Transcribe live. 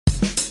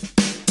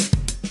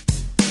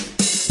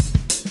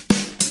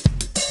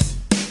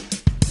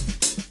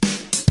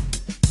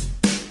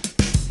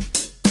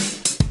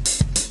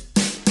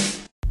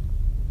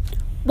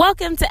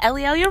Welcome to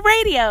Elia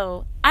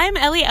Radio. I'm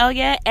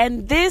Elia,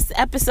 and this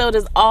episode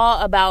is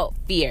all about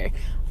fear.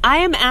 I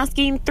am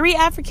asking 3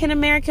 African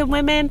American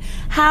women,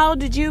 how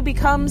did you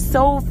become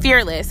so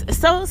fearless?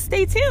 So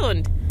stay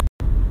tuned.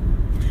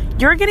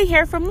 You're going to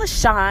hear from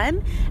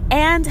LaShawn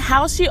and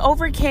how she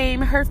overcame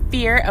her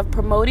fear of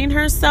promoting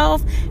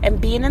herself and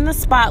being in the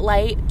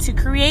spotlight to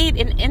create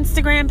an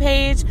Instagram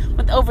page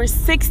with over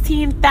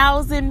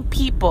 16,000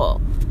 people.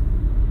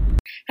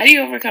 How do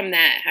you overcome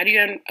that? How do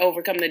you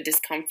overcome the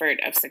discomfort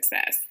of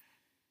success?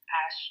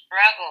 I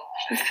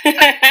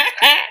struggle.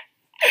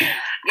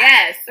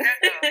 Yes.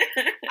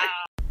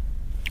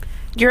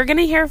 You're going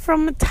to hear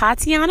from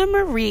Tatiana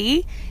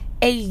Marie,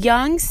 a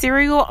young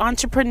serial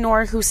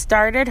entrepreneur who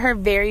started her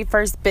very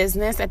first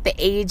business at the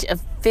age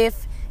of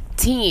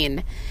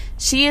 15.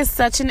 She is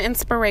such an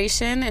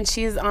inspiration, and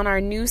she is on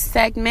our new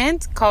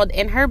segment called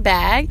In Her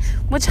Bag,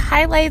 which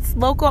highlights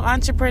local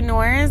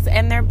entrepreneurs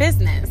and their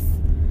business.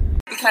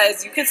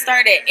 Because you can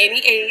start at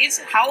any age.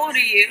 How old are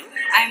you?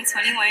 I'm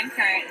 21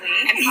 currently.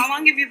 And how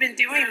long have you been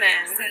doing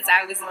this? Since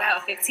I was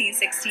about 15,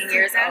 16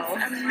 years old.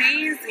 That's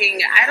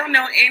amazing. I don't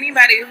know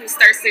anybody who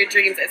starts their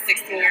dreams at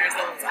 16 years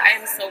old, so I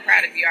am so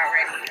proud of you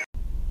already.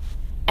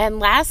 And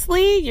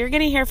lastly, you're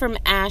going to hear from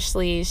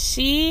Ashley.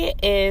 She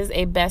is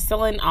a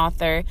best-selling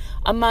author,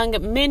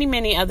 among many,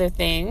 many other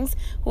things,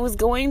 who is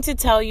going to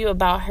tell you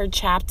about her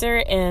chapter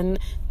in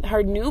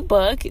her new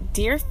book,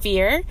 Dear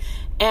Fear,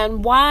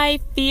 and why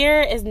fear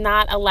is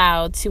not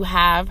allowed to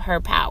have her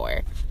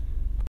power.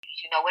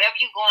 You know, whatever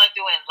you're going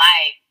through in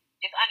life,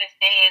 just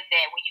understand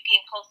that when you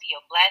get close to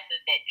your blessings,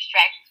 that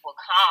distractions will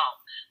come.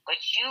 But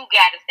you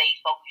got to stay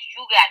focused.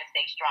 You got to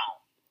stay strong.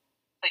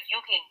 So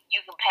you can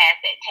pass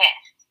that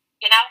test.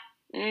 You know?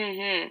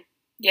 Mm-hmm.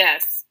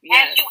 Yes.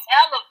 As you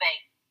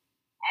elevate,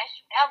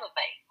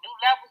 new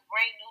levels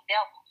bring new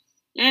devils.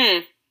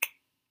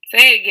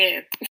 Say it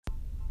again.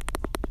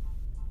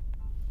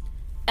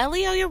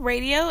 Elia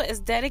Radio is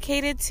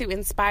dedicated to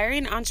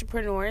inspiring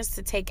entrepreneurs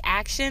to take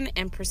action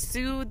and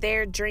pursue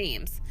their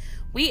dreams.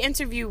 We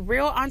interview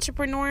real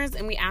entrepreneurs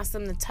and we ask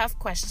them the tough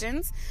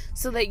questions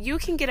so that you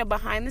can get a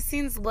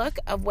behind-the-scenes look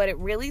of what it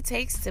really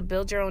takes to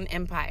build your own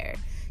empire.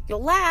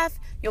 You'll laugh,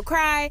 you'll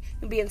cry,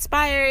 you'll be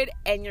inspired,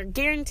 and you're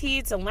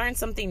guaranteed to learn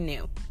something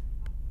new.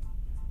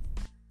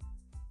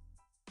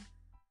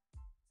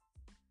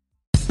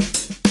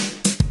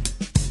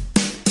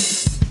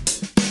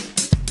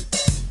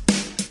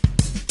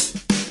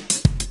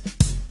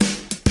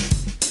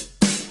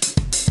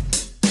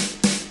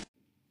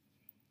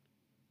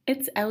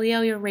 It's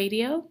Elia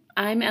Radio.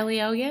 I'm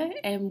Elia,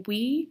 and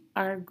we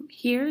are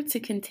here to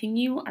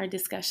continue our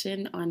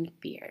discussion on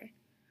fear.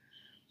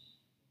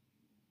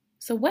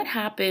 So what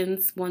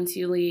happens once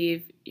you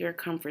leave your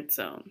comfort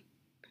zone?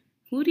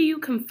 Who do you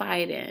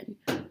confide in?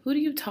 Who do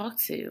you talk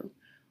to?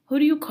 Who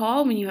do you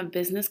call when you have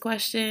business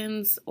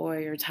questions or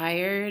you're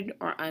tired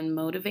or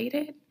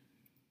unmotivated?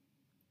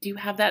 Do you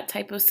have that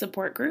type of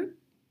support group?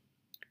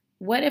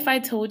 What if I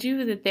told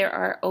you that there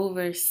are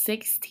over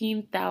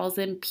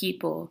 16,000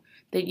 people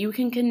that you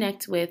can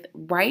connect with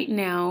right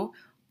now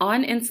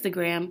on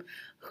Instagram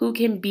who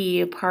can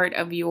be a part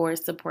of your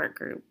support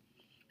group?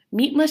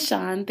 Meet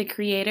LaShawn, the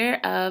creator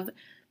of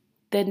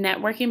the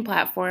networking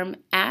platform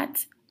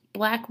at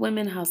Black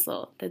Women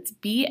Hustle. That's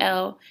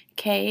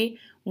BLK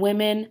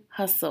Women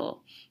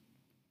Hustle.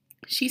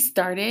 She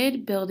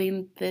started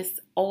building this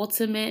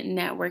ultimate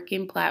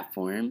networking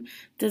platform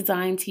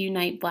designed to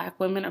unite Black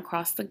women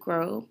across the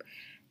globe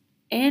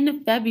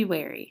in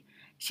February.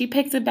 She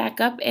picked it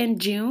back up in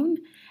June,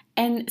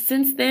 and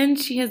since then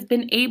she has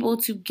been able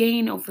to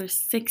gain over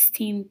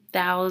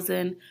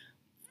 16,000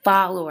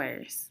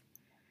 followers.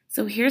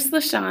 So here's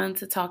LaShawn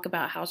to talk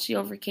about how she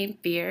overcame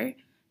fear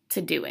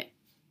to do it.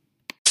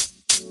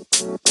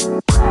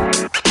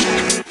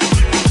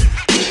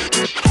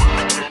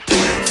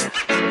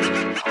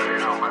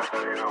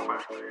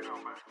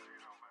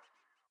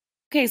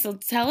 Okay, so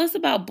tell us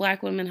about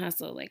Black Women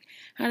Hustle. Like,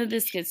 how did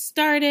this get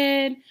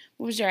started?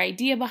 What was your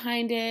idea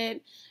behind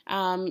it?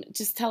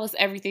 Just tell us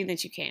everything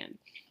that you can.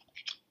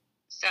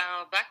 So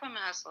Black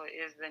Women Hustle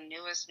is the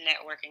newest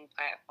networking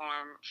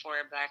platform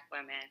for Black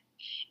women,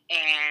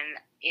 and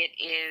it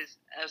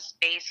is a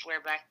space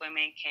where Black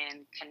women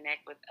can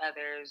connect with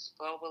others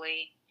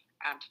globally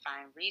to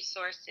find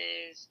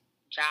resources,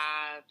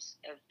 jobs,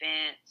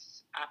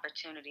 events,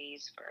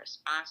 opportunities for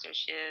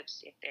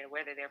sponsorships,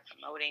 whether they're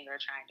promoting or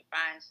trying to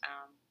find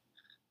some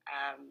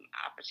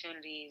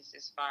opportunities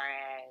as far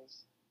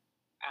as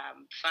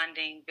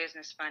funding,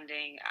 business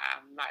funding,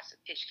 lots of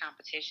pitch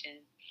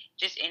competition,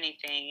 just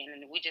anything.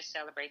 And we just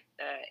celebrate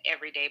the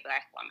everyday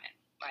Black woman.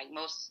 Like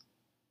most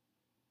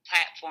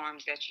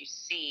platforms that you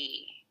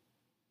see,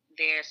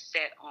 they're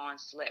set on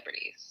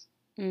celebrities.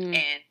 Mm.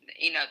 And,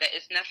 that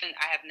it's nothing,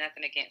 I have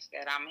nothing against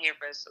that. I'm here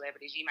for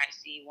celebrities. You might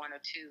see 1 or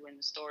 2 in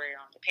the story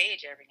on the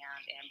page every now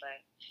and then, but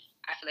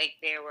I feel like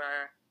there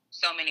were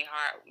so many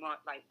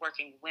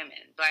working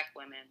women, Black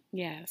women.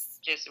 Yes.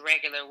 Just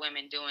regular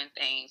women doing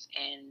things.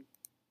 And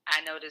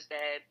I noticed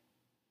that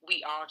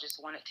we all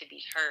just wanted to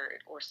be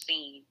heard or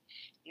seen,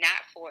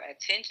 not for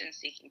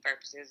attention-seeking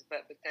purposes,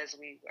 but because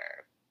we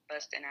were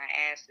busting our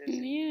asses.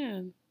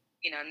 Yeah.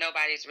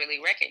 Nobody's really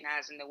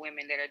recognizing the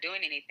women that are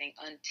doing anything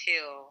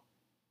until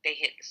they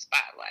hit the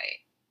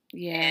spotlight.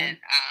 Yeah. And,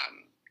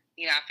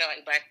 I feel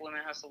like Black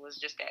Women Hustle was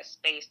just that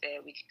space that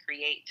we could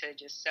create to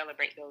just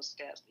celebrate those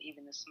steps,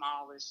 even the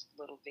smallest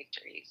little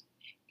victories,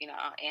 and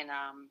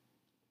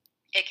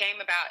it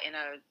came about in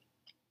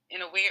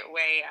a weird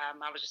way.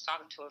 I was just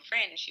talking to a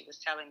friend, and she was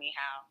telling me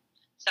how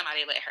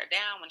somebody let her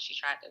down when she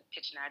tried to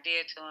pitch an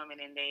idea to them, and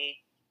then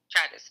they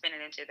tried to spin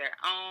it into their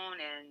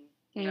own and,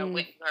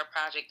 went through her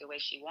project the way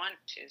she wanted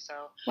to.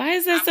 So why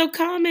is that so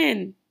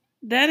common?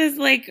 That is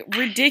like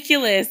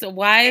ridiculous.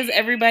 Why is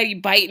everybody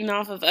biting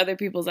off of other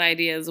people's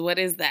ideas? What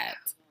is that?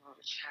 Oh,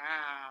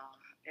 child.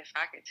 If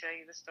I could tell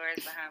you the stories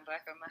behind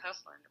Black Women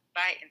Hustling and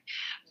biting.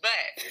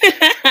 But,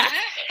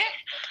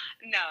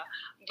 no.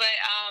 But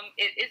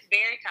it's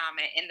very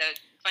common. And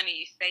funny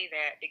you say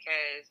that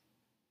because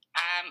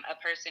I'm a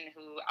person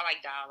who, I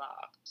like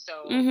dialogue.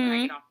 So when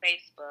I get on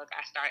Facebook,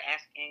 I start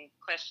asking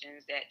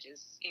questions that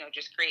just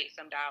create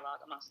some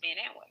dialogue amongst men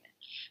and women.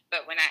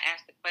 But when I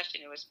asked the question,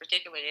 it was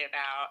particularly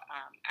about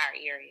our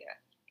area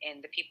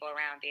and the people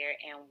around there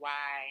and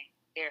why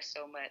there's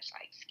so much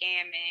like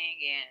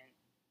scamming and,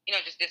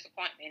 just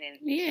disappointment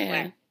and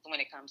when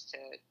it comes to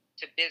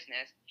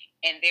business.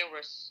 And there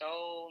were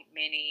so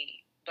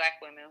many Black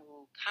women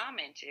who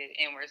commented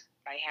and were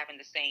like having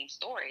the same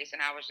stories, and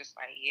I was just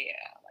like,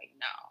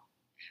 no,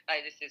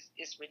 like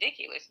it's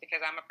ridiculous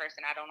because I'm a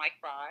person, I don't like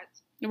frauds,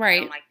 right?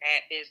 I don't like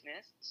bad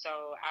business,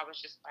 so I was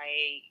just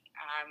like,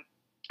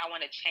 I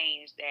want to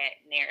change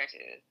that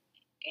narrative,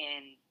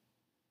 and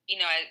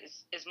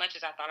as much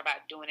as I thought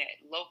about doing it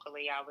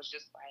locally, I was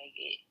just like,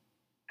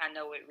 I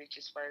know it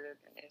reaches further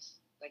than this.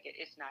 Like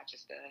it's not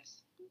just us.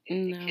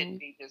 It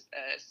couldn't be just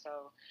us.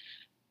 So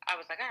I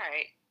was like, all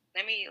right,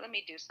 let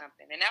me do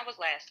something. And that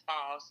was last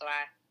fall. So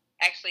I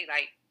actually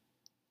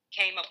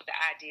came up with the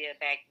idea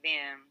back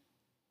then.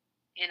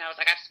 And I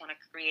was like, I just want to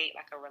create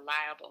like a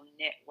reliable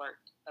network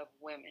of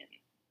women,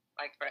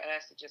 like for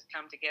us to just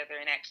come together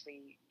and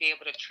actually be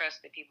able to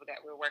trust the people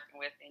that we're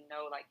working with and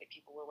know like the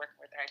people we're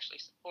working with are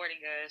actually supporting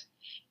us.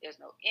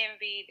 There's no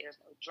envy. There's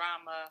no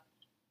drama.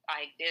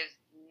 Like there's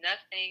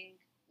nothing,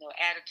 no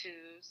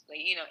attitudes,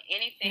 like,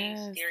 anything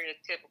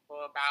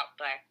stereotypical about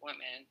Black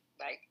women.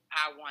 Like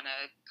I want to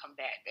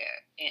combat that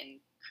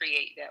and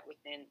create that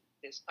within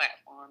this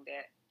platform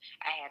that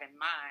I had in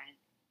mind.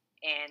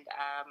 And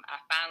I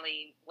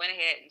finally went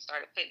ahead and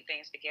started putting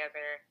things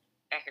together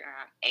back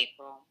around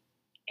April.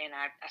 And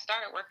I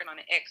started working on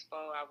an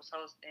expo I was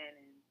hosting,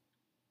 and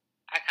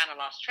I kind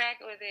of lost track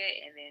with it.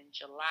 And then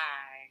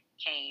July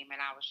came, and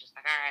I was just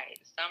like, all right,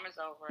 the summer's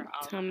over.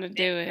 Time to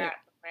do it. Yeah,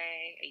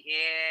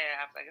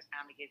 I was like, it's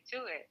time to get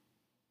to it.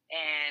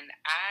 And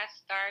I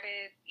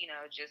started,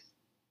 just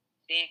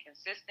being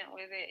consistent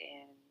with it.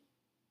 And,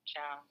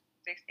 child,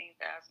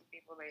 16,000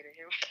 people later.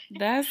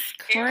 That's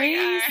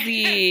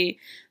crazy.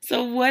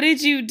 So what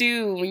did you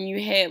do when you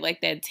hit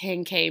like that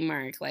 10K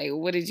mark? Like,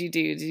 what did you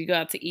do? Did you go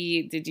out to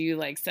eat? Did you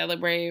like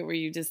celebrate? Were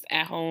you just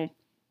at home?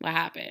 What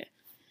happened?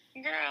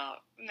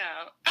 Girl,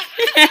 no.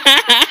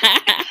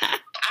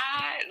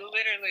 I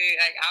literally,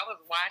 I was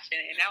watching,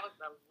 and that was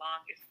the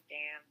longest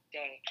damn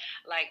day.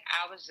 Like,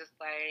 I was just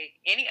like,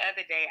 any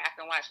other day, I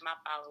can watch my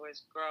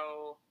followers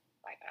grow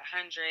like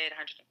 100,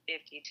 150,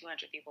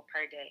 200 people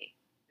per day.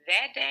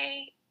 That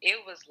day, it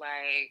was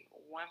like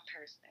one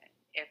person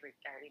every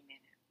 30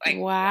 minutes. Like,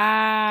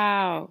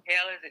 wow.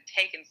 Hell, is it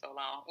taking so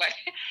long? Like,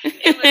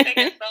 it was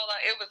taking so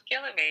long. It was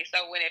killing me.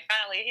 So when it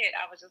finally hit,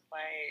 I was just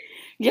like,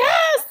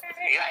 yes.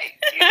 Okay, like,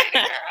 you did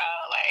it,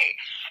 girl. Like,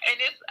 and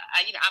it's,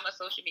 I'm a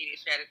social media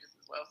strategist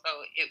as well.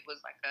 So it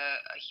was like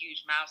a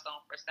huge milestone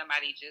for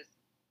somebody just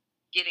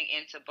getting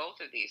into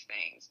both of these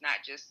things,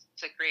 not just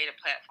to create a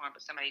platform,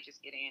 but somebody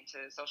just getting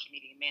into social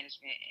media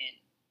management and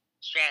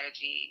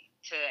strategy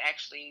to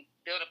actually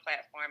build a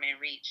platform and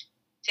reach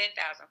 10,000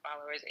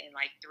 followers in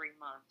like 3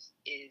 months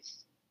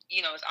is,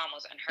 it's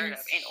almost unheard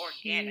of, and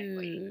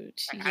organically.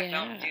 Like, I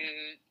don't do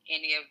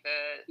any of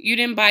the. You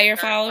didn't buy your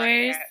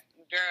followers?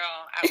 Girl,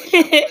 I wish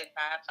I would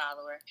buy a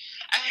follower.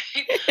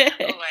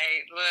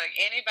 Like, look,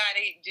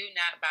 anybody, do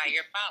not buy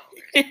your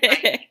followers.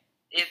 Like,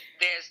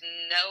 there's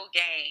no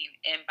gain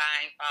in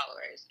buying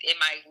followers. It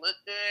might look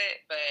good,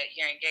 but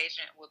your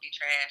engagement will be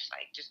trash.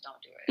 Like, just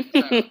don't do it.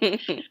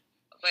 So,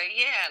 but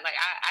yeah, like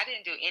I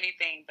didn't do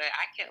anything, but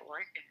I kept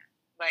working.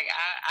 Like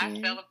I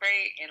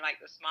celebrate in like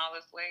the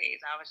smallest ways.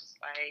 I was just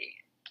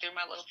like, do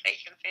my little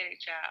fake confetti,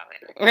 child.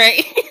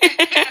 Right.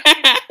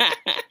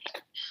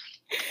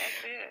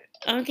 That's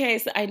it. Okay,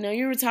 so I know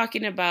you were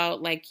talking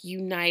about like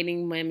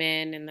uniting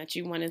women and that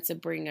you wanted to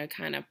bring a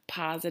kind of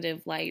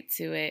positive light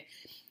to it.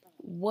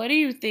 What do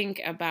you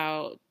think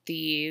about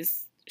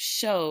these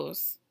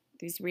shows,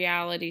 these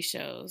reality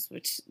shows,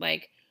 which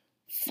like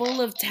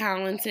full of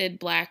talented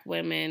Black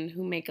women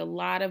who make a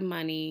lot of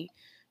money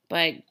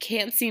but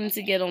can't seem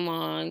to get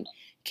along,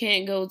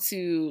 can't go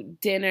to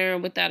dinner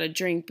without a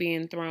drink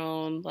being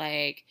thrown,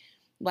 like,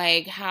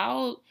 Like,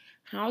 how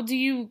do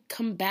you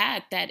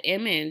combat that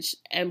image,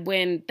 and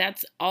when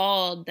that's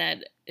all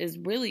that is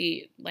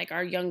really like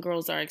our young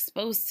girls are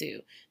exposed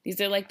to? These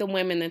are like the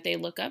women that they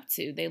look up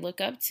to. They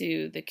look up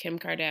to the Kim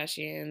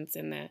Kardashians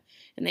and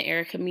the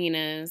Erica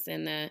Minas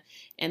and the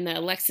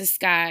Alexis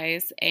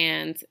Skies,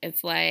 and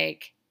it's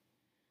like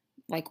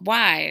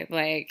why?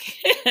 Like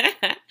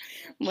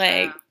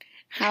like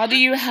how do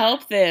you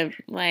help them?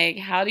 Like,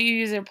 how do you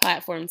use your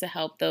platform to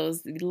help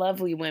those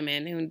lovely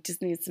women who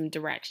just need some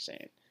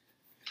direction?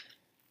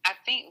 I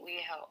think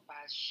we help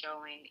by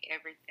showing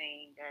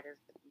everything that is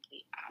the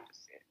complete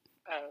opposite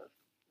of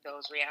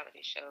those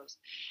reality shows.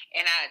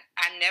 And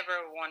I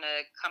never want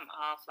to come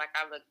off like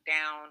I look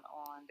down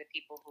on the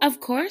people who... Of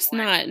course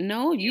not.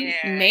 No, you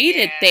made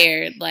it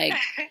there. Like,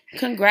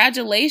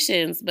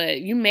 congratulations,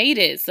 but you made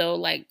it. So,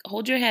 like,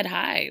 hold your head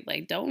high.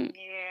 Like, don't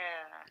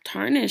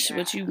tarnish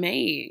what you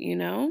made, you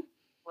know?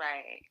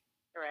 Right.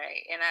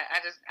 And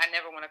I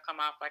never want to come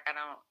off like I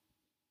don't...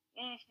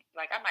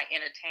 Like, I might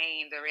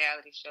entertain the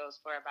reality shows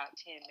for about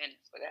 10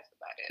 minutes, but that's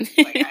about it.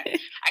 Like,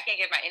 I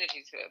can't give my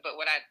energy to it. But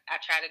what I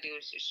try to do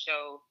is just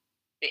show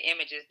the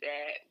images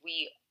that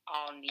we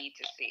all need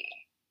to see.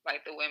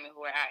 Like, the women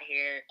who are out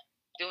here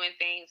doing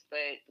things,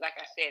 but like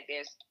I said,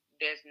 there's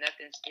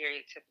nothing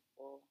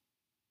stereotypical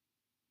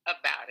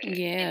about it.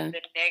 Yeah. In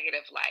the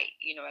negative light,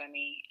 you know what I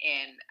mean?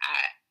 And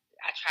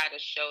I try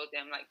to show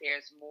them, like,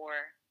 there's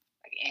more...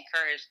 Like,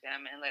 encourage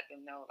them and let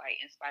them know,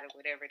 like, in spite of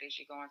whatever it is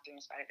you're going through,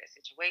 in spite of that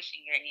situation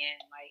you're in,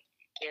 like,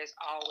 there's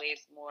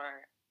always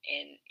more.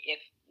 And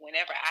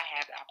whenever I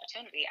have the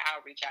opportunity,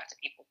 I'll reach out to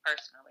people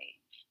personally.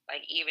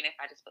 Like, even if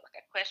I just put, like,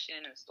 a question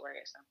in a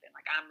story or something,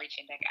 like, I'm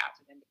reaching back out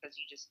to them, because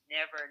you just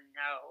never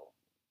know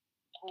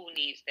who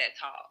needs that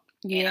talk.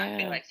 Yeah. And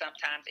I feel like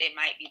sometimes it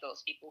might be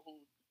those people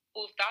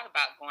who've thought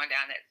about going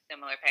down that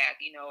similar path,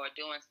 you know, or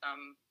doing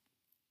some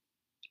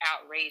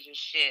outrageous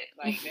shit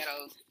like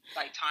that'll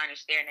like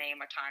tarnish their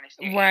name or tarnish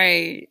their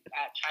right image.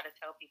 I try to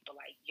tell people,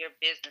 like, your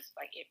business,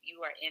 like, if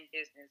you are in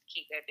business,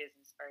 keep that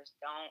business first.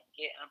 Don't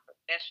get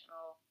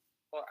unprofessional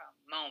for a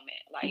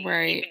moment. Like,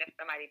 even if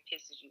somebody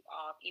pisses you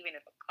off, even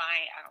if a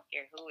client, I don't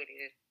care who it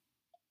is,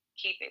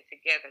 keep it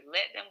together.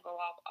 Let them go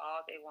off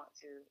all they want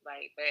to.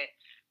 Like, but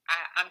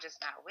I'm just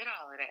not with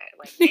all of that.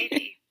 Like,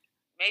 maybe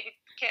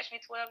catch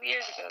me 12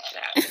 years ago,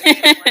 child.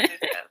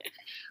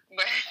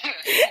 But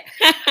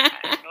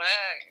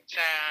look,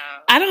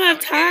 child. I don't have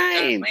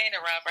time. Playing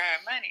around for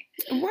her money.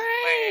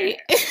 Right.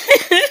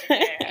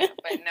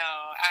 But no,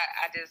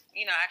 I just,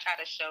 you know, I try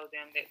to show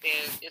them that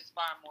there's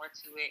far more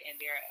to it, and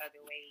there are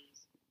other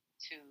ways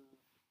to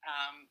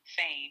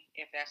fame,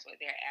 if that's what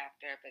they're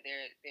after. But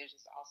there's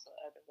just also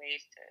other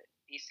ways to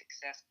be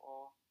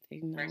successful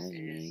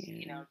versus,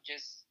 you know,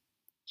 just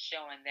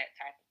showing that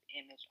type of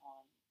image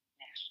on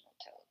national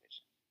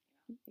television.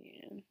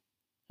 Yeah.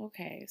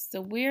 Okay,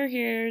 so we're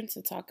here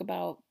to talk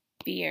about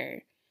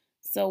fear.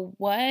 So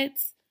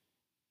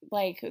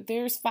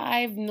there's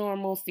 5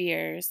 normal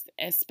fears,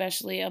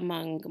 especially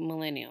among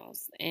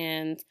millennials.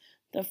 And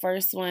the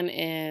first one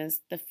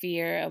is the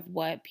fear of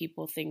what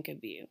people think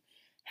of you.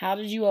 How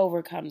did you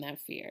overcome that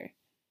fear?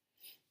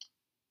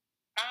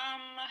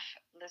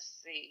 Let's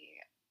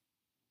see.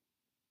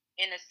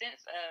 In a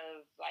sense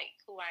of, like,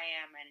 who I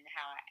am and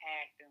how I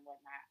act and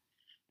whatnot,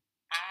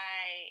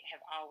 I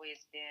have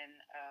always been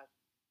a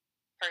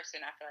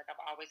person, I feel like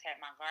I've always had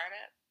my guard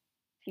up.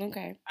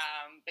 Okay.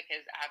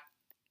 Because I've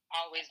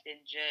always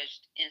been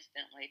judged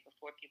instantly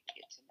before people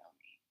get to know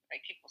me.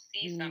 Like, people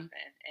see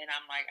something, and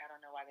I'm like, I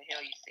don't know why the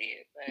hell you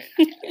see it, but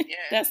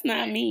yeah. That's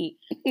not me.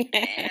 Yeah,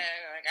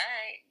 like, all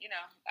right, you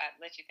know, I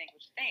let you think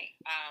what you think.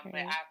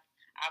 But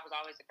I was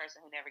always the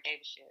person who never gave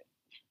a shit.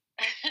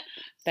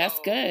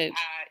 That's good.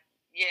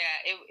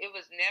 It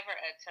was never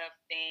a tough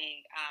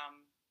thing.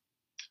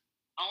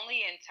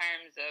 Only in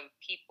terms of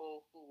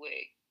people who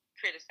would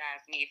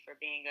criticize me for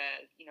being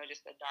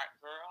just a dark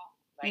girl.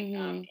 Like,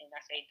 and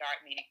I say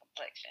dark meaning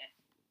complexion.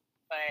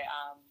 But,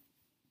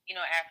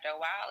 after a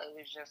while, it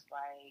was just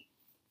like,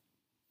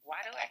 why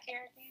do I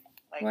care again?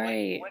 Like,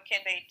 what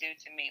can they do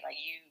to me? Like,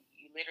 you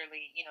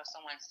literally,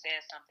 someone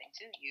says something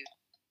to you.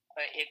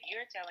 But if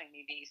you're telling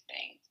me these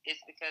things, it's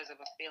because of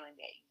a feeling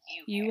that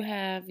you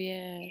have.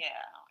 Yeah.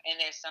 Yeah. And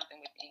there's something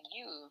within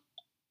you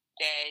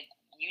that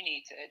you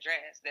need to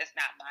address. That's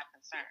not my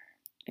concern.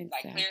 Exactly.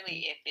 Like,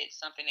 clearly, if it's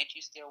something that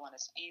you still want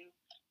to spew,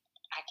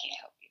 I can't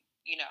help you,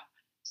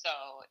 So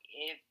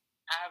if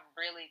I've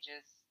really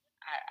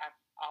I've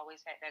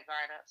always had that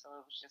guard up. So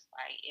it was just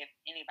like, if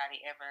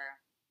anybody ever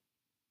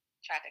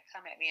tried to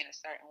come at me in a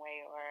certain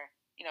way or,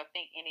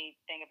 think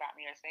anything about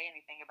me or say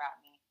anything about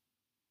me,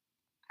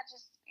 I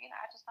just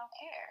don't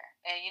care.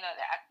 And,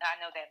 I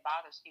know that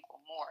bothers people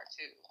more,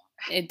 too.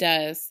 It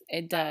does.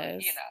 It So,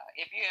 does.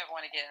 if you ever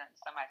want to get under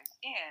somebody's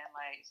skin,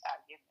 like,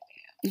 stop giving a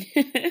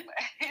damn.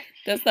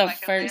 That's the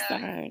first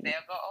sign.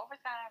 They'll go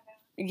overtime now.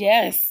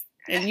 Yes.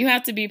 And you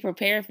have to be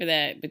prepared for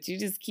that. But you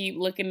just keep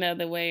looking the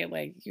other way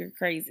like you're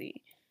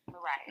crazy.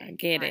 Right. I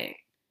get it.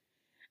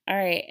 All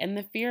right, and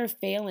the fear of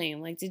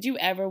failing. Like, did you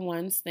ever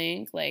once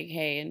think like,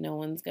 "Hey, no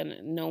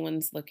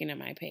one's looking at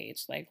my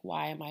page. Like,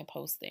 why am I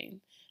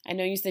posting?" I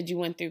know you said you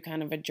went through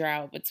kind of a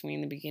drought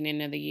between the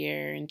beginning of the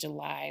year and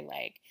July.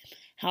 Like,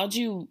 how'd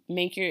you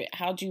make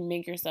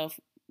yourself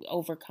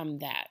overcome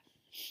that?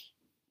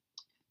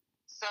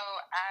 So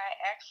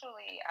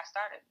I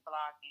started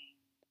blogging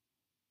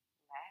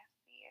last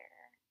year.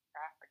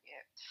 I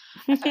forget.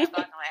 I started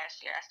blogging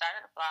last year. I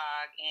started a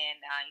blog,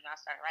 and I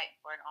started writing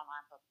for an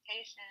online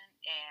publication,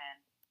 and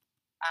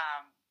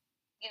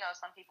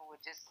some people would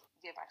just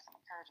give like some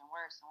encouraging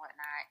words and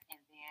whatnot, and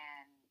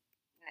then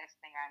next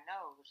thing I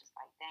know, it was just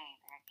like, dang,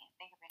 I can't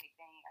think of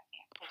anything, I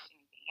can't push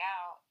anything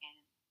out, and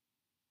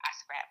I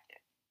scrapped it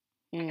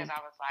because Mm.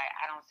 I was like,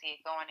 I don't see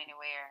it going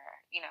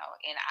anywhere,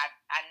 and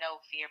I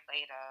know fear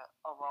played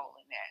a role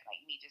in that,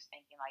 like me just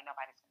thinking like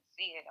nobody's gonna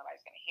see it,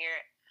 nobody's gonna hear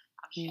it,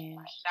 I'm shooting Yeah.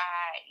 my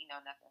shot,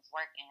 nothing's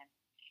working,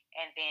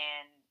 and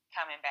then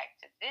coming back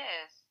to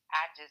this,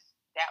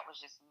 that was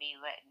just me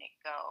letting it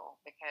go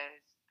because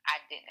I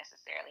didn't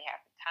necessarily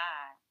have the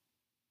time,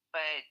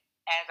 but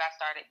as I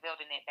started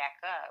building it back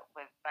up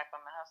with Black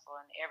Women Hustle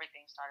and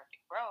everything started to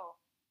grow,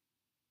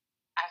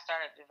 I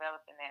started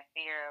developing that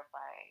fear of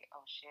like,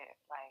 oh shit,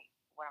 like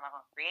what am I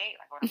going to create?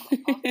 Like what am I going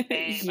to post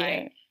today?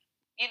 Yeah.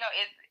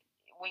 It's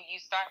when you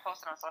start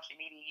posting on social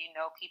media,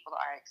 people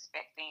are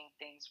expecting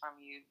things from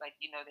you. Like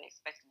they're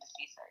expecting to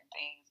see certain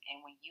things,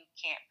 and when you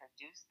can't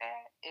produce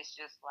that, it's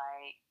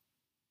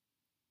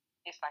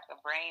like a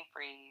brain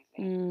freeze,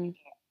 and Mm,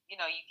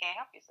 you can't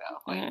help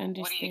yourself. I Like,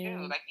 what do you do?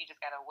 understand. Like, you just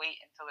gotta wait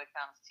until it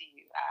comes to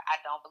you. I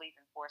don't believe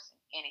in forcing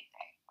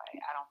anything. Like,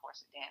 I don't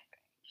force a damn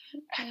thing.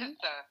 Okay.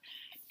 So,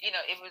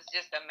 it was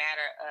just a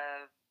matter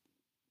of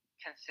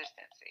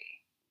consistency,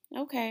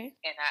 Okay.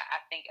 and I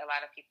think a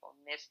lot of people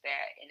miss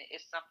that, and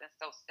it's something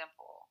so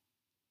simple,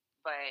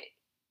 but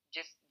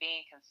just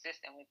being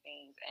consistent with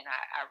things. And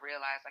I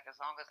realize, like, as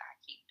long as I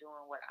keep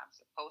doing what I'm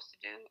supposed to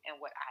do and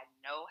what I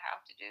know how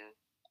to do,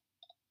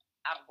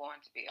 I'm going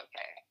to be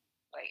okay.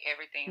 Like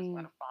everything's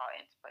going Mm, to fall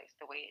into place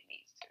the way it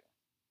needs to.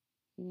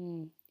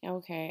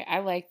 okay. I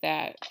like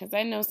that because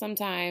I know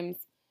sometimes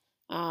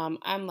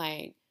I'm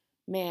like,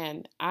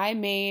 man, I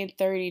made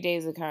 30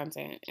 days of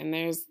content and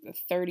there's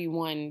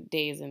 31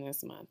 days in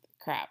this month.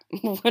 Crap.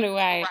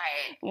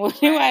 Right, What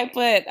do I right.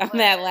 put on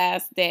that But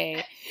last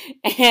day?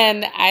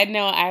 And I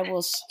know I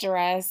will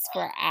stress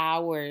for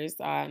hours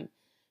on,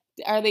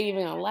 are they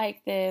even gonna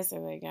like this?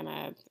 Are they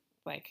gonna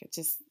like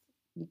just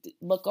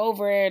look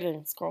over it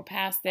and scroll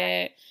past right,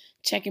 it?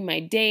 Checking my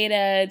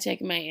data,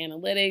 checking my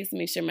analytics,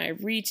 make sure my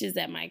reach is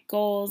at my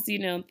goals,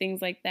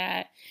 things like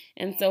that.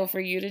 And so yeah. for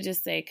you to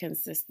just say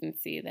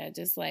consistency, that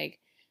just like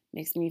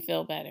makes me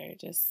feel better.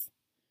 Just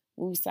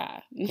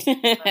woosah.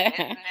 But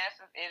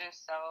it is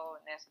so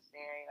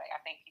necessary. Like I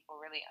think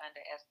people really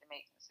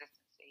underestimate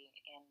consistency.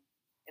 And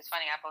it's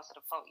funny. I posted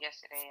a quote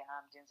yesterday.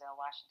 Denzel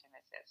Washington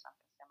that said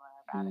something similar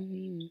about it.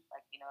 He was Hmm. just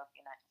like, if you're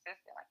not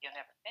consistent, like you'll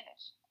never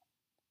finish.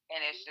 And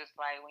it's just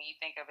like when you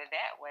think of it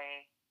that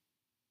way,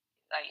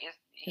 like It's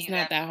he's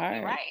not that absolutely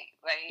hard. right.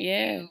 Like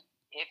Yeah.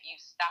 if you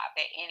stop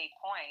at any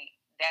point,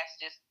 that's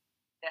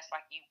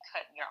like you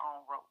cutting your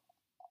own rope.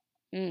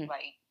 Mm.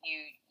 Like you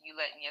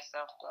letting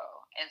yourself go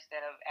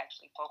instead of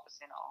actually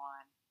focusing on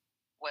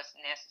what's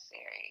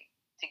necessary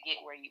to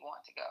get where you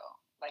want to go.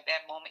 Like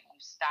that moment you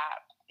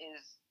stop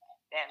is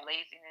that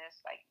laziness.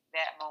 Like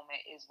that moment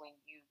is when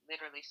you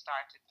literally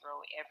start to throw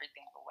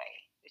everything away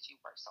that you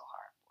worked so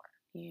hard for.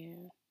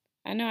 Yeah.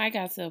 I know I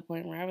got to a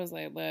point where I was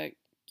like, look,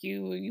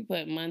 you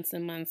put months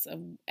and months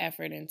of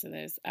effort into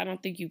this. I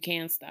don't think you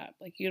can stop.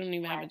 Like you don't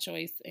even have a Right.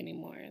 choice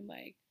anymore.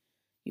 Like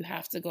you have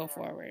That's to go good.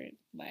 forward.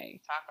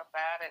 Like Talk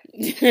about it.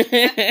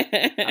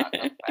 Talk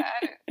all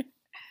about it.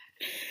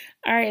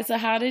 right, That's so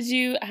how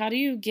do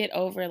you get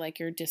over like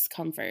your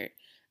discomfort?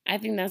 I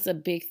think that's a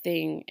big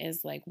thing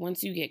is like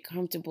once you get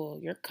comfortable,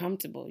 you're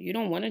comfortable. You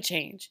don't want to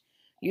change.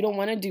 You don't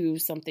want to do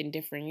something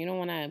different. You don't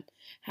want to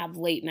have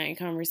late night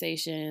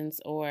conversations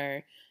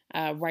or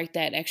write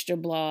that extra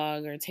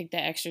blog or take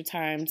that extra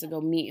time to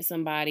go meet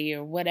somebody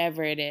or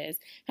whatever it is.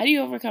 How do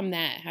you overcome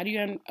that? How do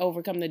you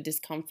overcome the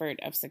discomfort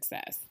of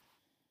success?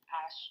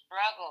 I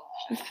struggle.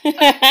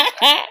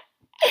 I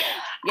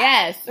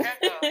Yes.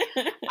 struggle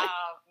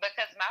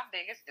because my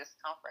biggest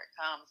discomfort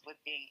comes with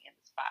being in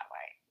the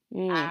spotlight.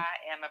 Mm, I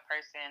am a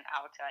person,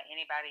 I will tell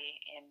anybody,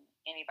 and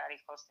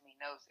anybody close to me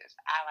knows this.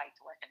 I like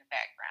to work in the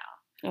background.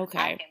 I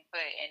okay. can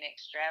put an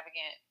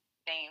extravagant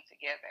thing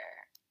together,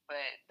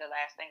 but the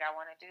last thing I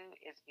want to do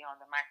is be on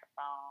the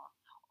microphone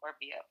or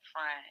be up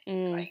front,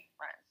 Mm, like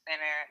front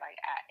and center.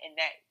 And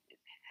that is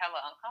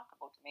hella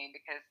uncomfortable to me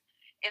because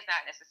it's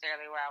not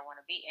necessarily where I want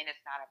to be, and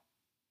it's not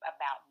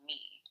about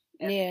me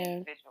as an yeah.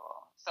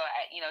 individual. So,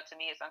 to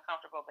me, it's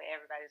uncomfortable, but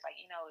everybody's like,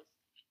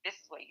 this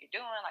is what you're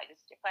doing. Like,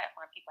 this is your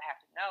platform. People have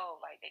to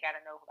know. Like, they got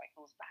to know, like,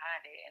 who's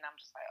behind it. And I'm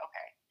just like,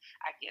 okay,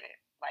 I get it.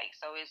 Like,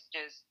 so it's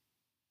just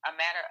a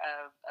matter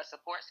of a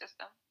support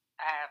system.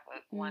 I have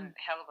Mm, one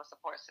hell of a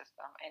support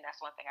system, and that's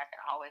one thing I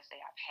can always say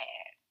I've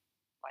had,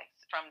 like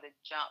from the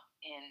jump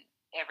in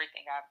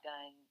everything I've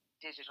done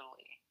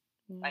digitally.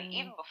 Like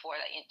even before,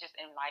 like just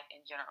in life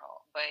in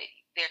general. But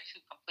they're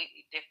two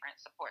completely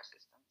different support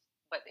systems,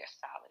 but they're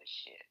solid as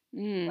shit.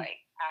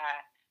 Like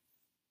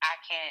I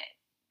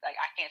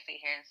can't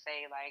sit here and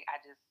say like I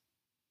just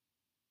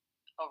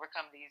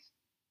overcome these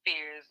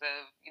fears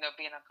of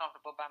being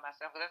uncomfortable by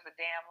myself. But that's a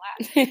damn lie.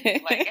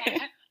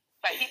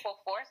 Like people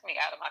force me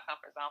out of my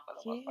comfort zone for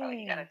the most part. Like,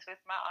 you gotta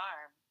twist my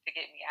arm to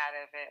get me out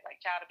of it. Like,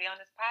 child, to be on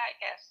this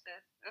podcast,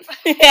 sis.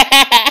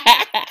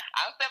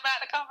 I'm stepping out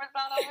of the comfort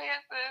zone over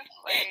here, sis.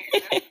 Like,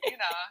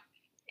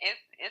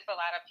 it's a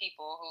lot of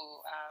people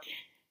who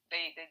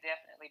they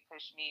definitely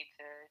push me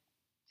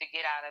to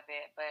get out of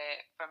it.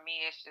 But for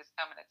me, it's just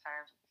coming to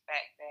terms with the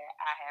fact that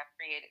I have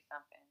created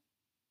something.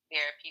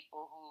 There are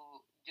people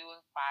who do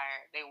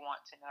inspire, they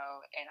want to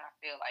know, and I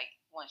feel like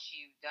once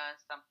you've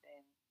done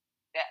something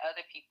that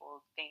other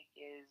people think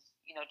is,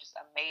 just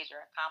a major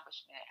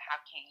accomplishment, how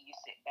can you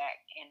sit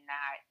back and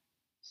not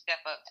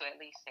step up to at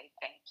least say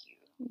thank you?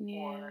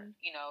 Or,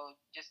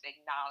 just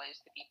acknowledge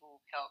the people who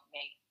helped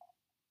make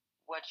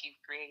what you've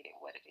created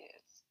what it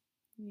is.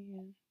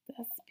 Yeah,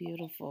 that's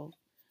beautiful.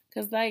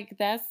 Because, like,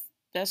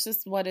 that's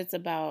just what it's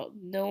about.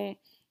 No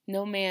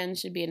man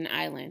should be an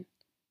island.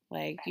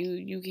 Like,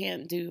 you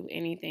can't do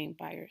anything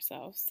by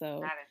yourself. So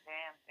not a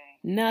damn thing.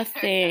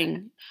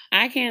 Nothing.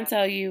 I can't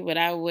tell you what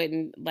I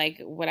would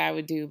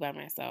do by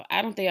myself.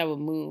 I don't think I would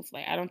move.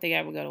 Like, I don't think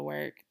I would go to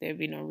work. There'd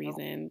be no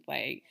reason.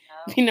 Like,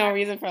 be no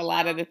reason for a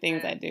lot of the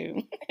things I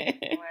do. That's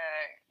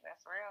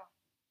real.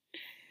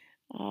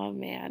 Oh,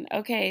 man.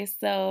 Okay,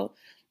 so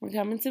we're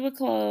coming to a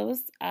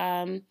close.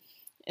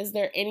 Is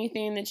there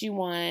anything that you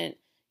want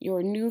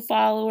your new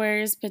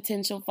followers,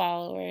 potential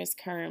followers,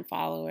 current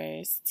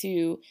followers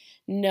to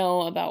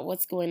know about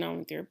what's going on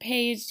with your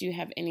page? Do you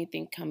have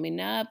anything coming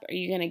up? Are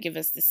you going to give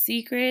us the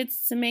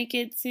secrets to make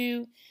it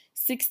to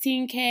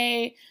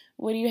 16K?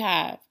 What do you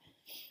have?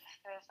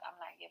 Sis, I'm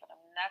not giving them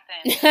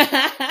nothing.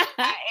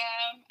 I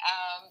am.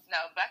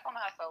 No, Black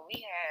Woman Hustle, we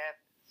have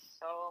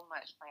so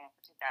much planned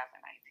for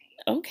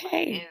 2019.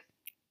 Okay.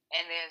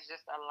 And there's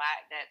just a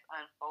lot that's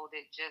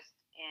unfolded just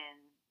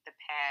in the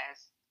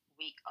past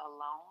week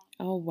alone.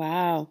 Oh,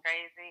 wow. It's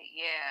crazy.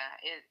 Yeah,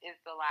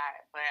 it's a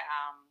lot. But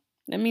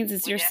that means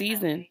it's your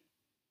season.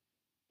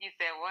 You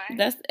said what?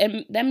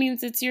 That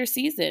means it's your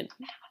season.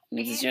 It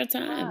means it's your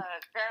time.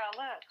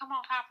 Look, come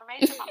on,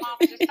 confirmation. My mom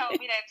just told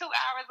me that 2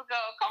 hours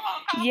ago. Come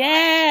on, confirmation.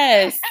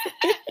 Yes.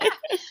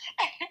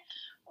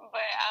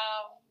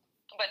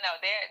 But no,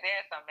 there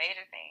are some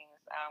major things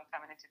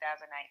coming in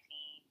 2019.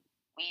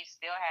 We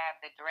still have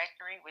the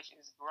directory, which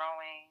is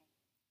growing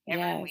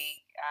every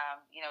week.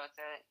 It's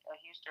a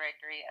huge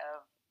directory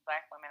of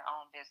Black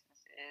women-owned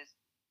businesses,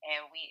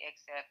 and we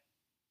accept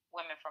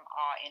women from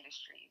all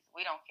industries.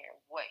 We don't care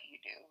what you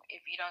do.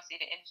 If you don't see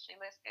the industry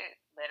listed,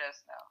 let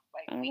us know.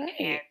 Like, we can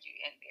add you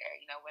in there.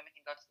 Women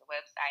can go to the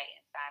website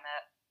and sign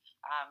up.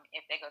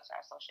 If they go to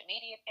our social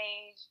media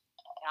page,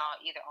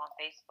 either on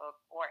Facebook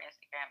or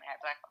Instagram at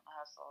Black Women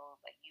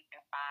Hustle, like, you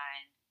can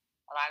find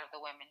a lot of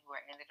the women who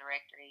are in the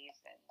directories,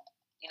 and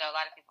a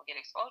lot of people get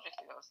exposure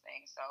to those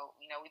things. So,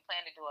 we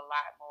plan to do a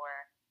lot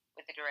more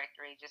with the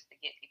directory just to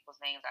get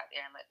people's names out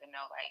there and let them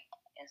know, like,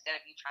 instead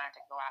of you trying to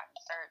go out and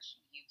search,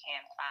 you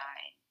can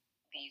find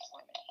these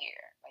women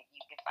here. Like, you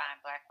can find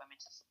Black women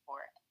to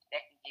support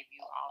that can give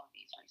you all of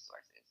these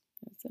resources.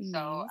 That's amazing.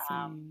 So,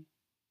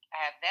 I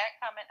have that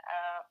coming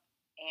up,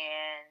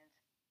 and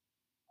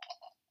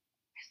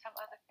some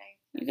other things.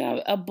 You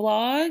got a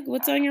blog?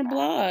 What's on your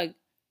blog?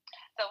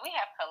 So we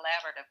have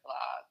collaborative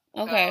blogs.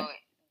 Okay. So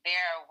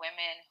there are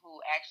women who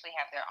actually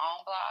have their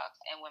own blogs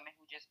and women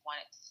who just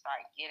wanted to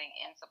start getting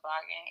into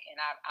blogging. And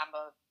I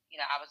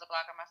was a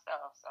blogger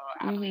myself, so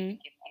I believe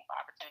in giving people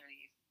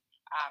opportunities.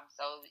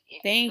 So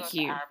if you go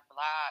to our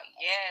blog,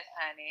 yes,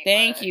 honey.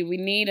 Thank you. We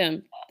need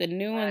them. The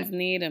new ones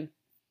need them.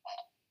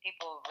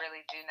 People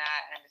really do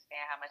not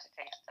understand how much it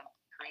takes to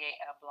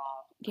create a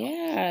blog.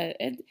 Yeah,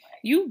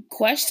 you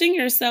question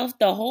yourself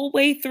the whole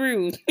way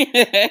through.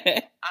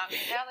 I'm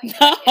telling you,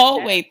 the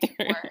whole way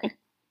through. Work.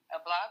 A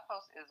blog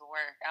post is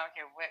work. I don't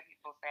care what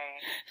people say.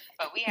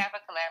 But we have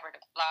a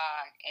collaborative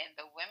blog, and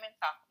the women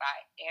talk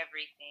about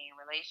everything: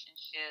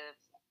 relationships,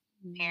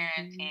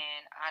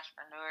 parenting,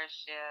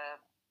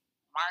 entrepreneurship,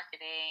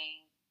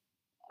 marketing,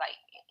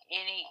 like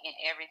any and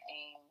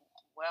everything,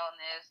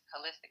 wellness,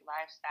 holistic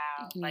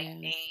lifestyle. Yes. Like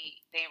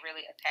they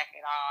really attack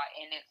it all,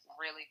 and it's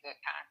really good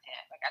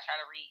content. Like, I try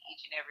to read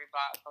each and every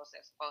blog post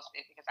that's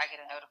posted because I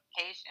get a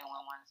notification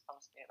when one is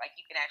posted. Like,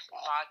 you can actually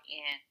log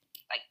in.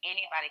 Like,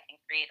 anybody can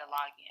create a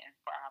login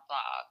for our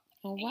blog.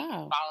 Oh, wow. You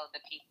can follow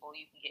the people.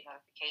 You can get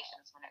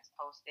notifications when it's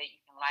posted.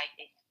 You can like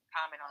it. You can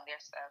comment on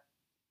their stuff.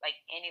 Like,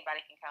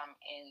 anybody can come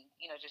and,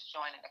 just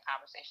join in the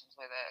conversations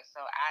with us.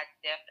 So I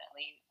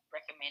definitely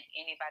recommend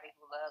anybody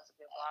who loves a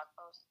good blog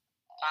post,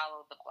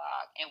 follow the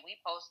blog. And we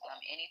post them.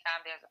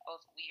 Anytime there's a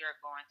post, we are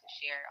going to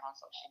share it on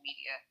social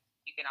media.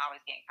 You can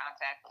always get in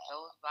contact with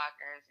those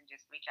bloggers and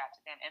just reach out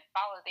to them and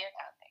follow their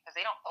content, because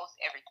they don't post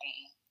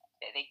everything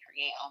that they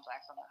create on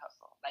Black Women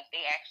Hustle. Like,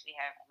 they actually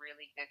have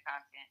really good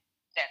content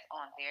that's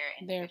on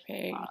their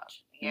page. Blog.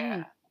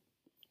 Yeah.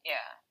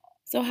 Yeah.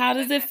 So how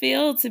does it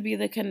feel to be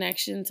the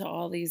connection to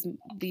all these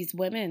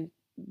women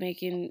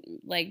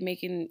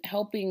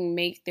helping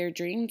make their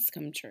dreams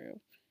come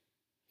true?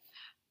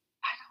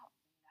 I don't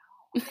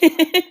know.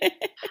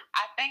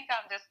 I think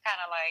I'm just kind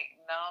of like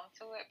numb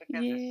to it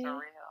because it's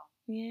surreal.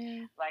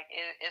 Yeah. Like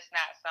it's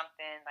not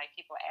something like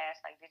people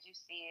ask, like, did you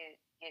see it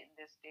getting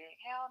this big?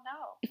 Hell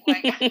no.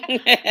 Like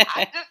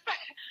I just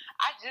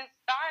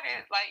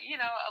started, like, you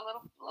know, a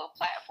little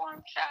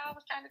platform show. I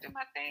was trying to do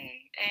my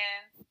thing,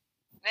 and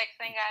next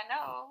thing I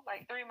know,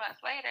 like 3 months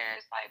later,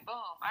 it's like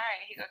boom. All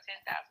right, here go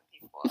 10,000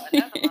 people.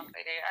 Another month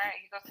later, all right,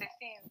 here go 16,000.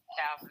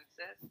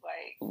 Sis,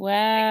 like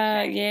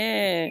wow,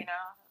 yeah. You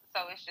know,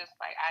 so it's just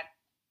like I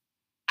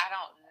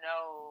don't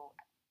know.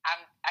 I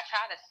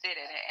try to sit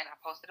in it, and I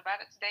posted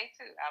about it today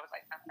too. I was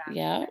like, sometimes you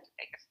have to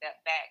take a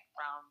step back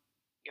from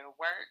your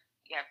work.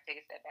 You have to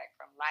take a step back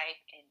from life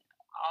and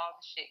all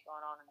the shit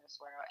going on in this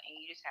world, and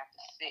you just have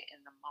to sit in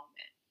the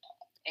moment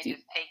and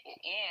just take it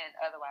in.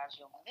 Otherwise,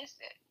 you'll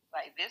miss it.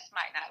 Like, this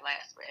might not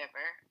last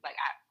forever. Like,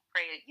 I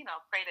pray that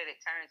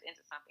it turns into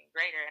something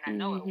greater, and I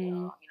know it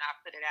will. You know, I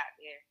put it out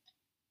there,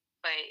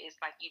 but it's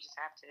like you just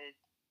have to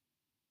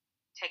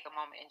take a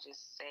moment and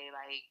just say,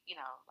 like, you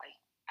know, like,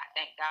 I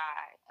thank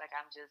God. Like,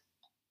 I'm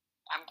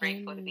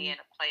grateful to be in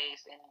a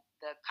place, and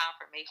the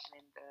confirmation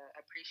and the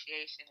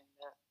appreciation and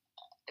the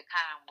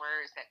kind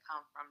words that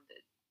come from the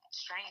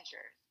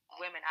strangers,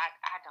 women I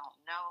don't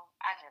know.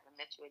 I never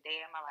met you a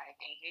day in my life,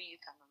 and here you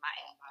come in my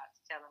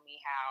inbox telling me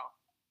how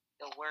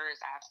the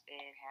words I've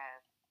said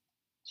have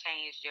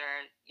changed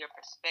your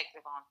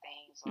perspective on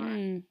things, or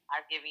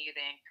I've given you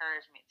the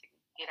encouragement to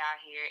get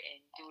out here and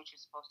do what you're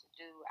supposed to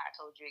do. I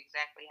told you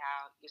exactly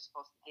how you're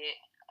supposed to get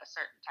a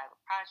certain type of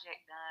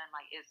project done.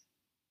 Like,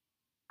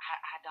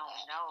 I don't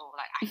know.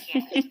 Like, I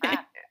can't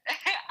describe it.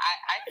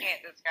 I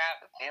can't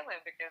describe the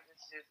feeling because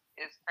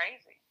it's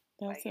crazy.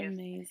 That's like,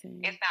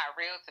 amazing. It's not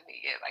real to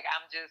me yet. Like, I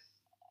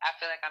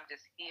feel like I'm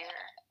just here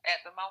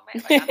at the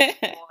moment. Like, I'm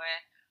just doing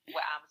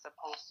what I'm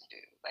supposed to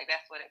do. Like,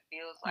 that's what it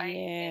feels like.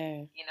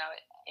 Yeah. And, you know,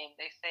 and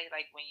they say,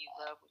 like, when you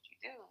love what you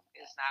do,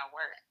 it's not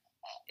work.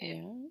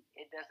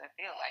 It doesn't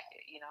feel like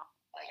it, you know?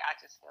 Like, I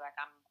just feel like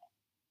I'm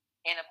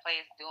in a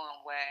place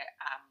doing what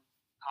I'm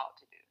called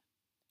to do.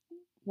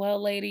 Well,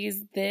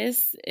 ladies,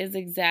 this is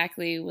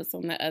exactly what's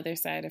on the other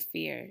side of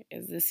fear,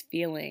 is this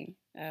feeling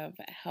of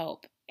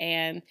help.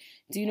 And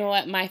do you know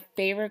what? My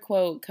favorite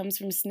quote comes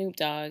from Snoop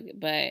Dogg,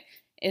 but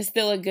it's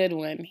still a good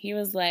one. He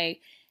was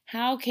like,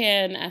 how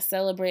can I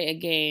celebrate a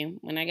game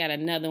when I got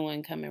another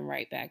one coming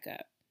right back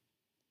up?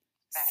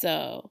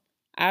 So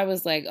I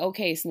was like,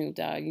 okay, Snoop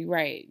Dogg, you're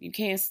right. You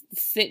can't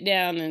sit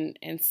down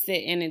and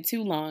sit in it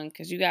too long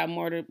because you got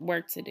more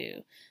work to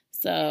do.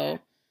 So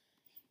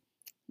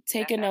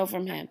take a note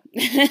from him.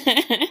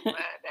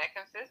 That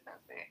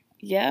consistency.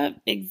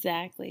 Yep,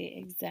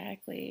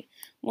 exactly.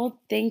 Well,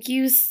 thank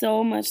you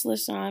so much,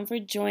 LaShawn, for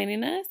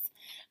joining us.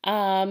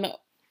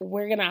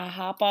 We're going to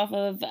hop off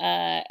of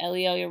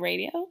Elialia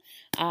Radio,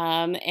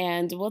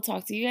 and we'll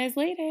talk to you guys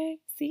later.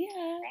 See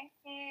ya. Thank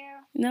you.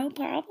 No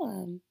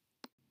problem.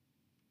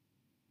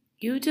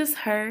 You just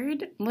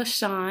heard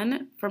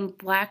LaShawn from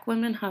Black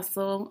Women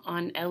Hustle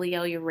on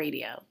Elialia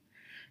Radio.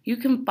 You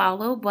can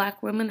follow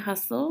Black Women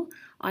Hustle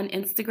on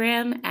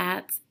Instagram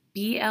at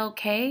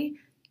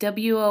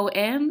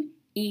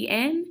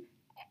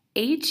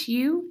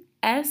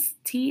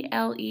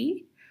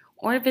BLKWOMENHUSTLE,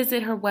 or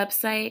visit her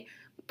website,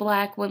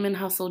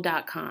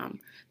 blackwomenhustle.com,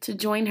 to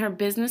join her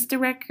business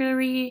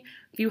directory,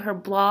 view her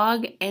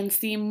blog, and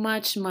see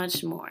much,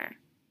 much more.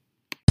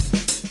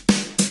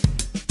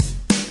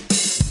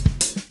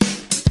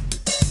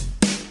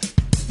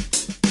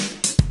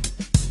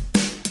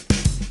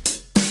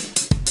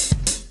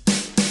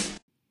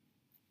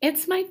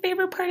 It's my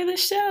favorite part of the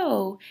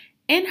show,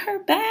 In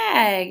Her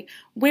Bag,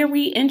 where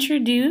we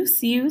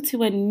introduce you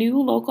to a new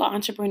local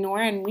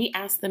entrepreneur and we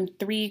ask them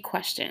 3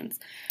 questions.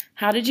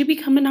 How did you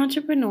become an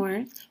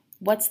entrepreneur?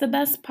 What's the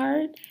best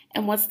part?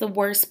 And what's the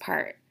worst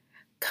part?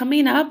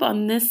 Coming up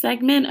on this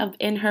segment of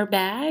In Her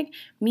Bag,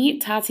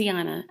 meet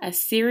Tatiana, a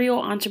serial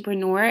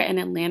entrepreneur in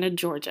Atlanta,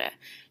 Georgia.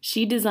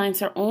 She designs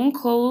her own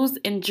clothes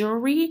and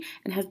jewelry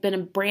and has been a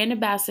brand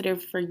ambassador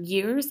for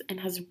years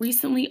and has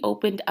recently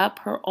opened up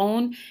her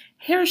own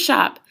hair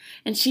shop.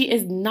 And she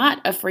is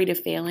not afraid of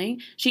failing.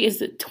 She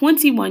is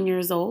 21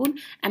 years old,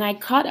 and I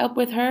caught up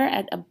with her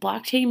at a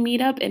blockchain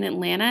meetup in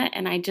Atlanta,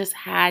 and I just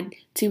had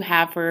to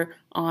have her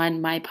on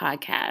my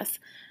podcast.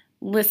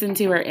 Listen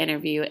to her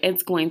interview.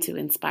 It's going to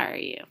inspire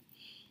you.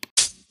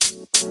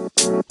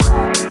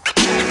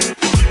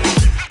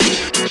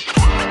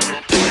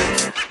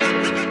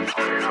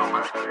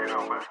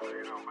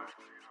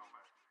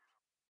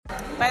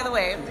 By the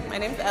way, my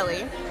name's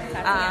Ellie.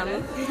 All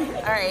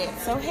right,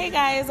 so hey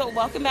guys,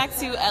 welcome back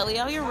to Ellie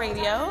on Your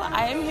Radio.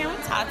 I am here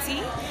with Tati.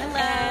 Hello.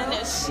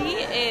 And she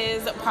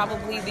is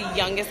probably the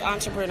youngest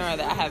entrepreneur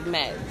that I have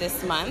met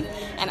this month.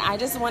 And I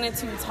just wanted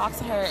to talk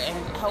to her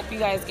and help you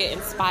guys get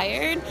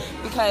inspired,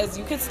 because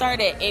you could start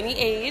at any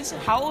age.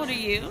 How old are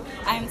you?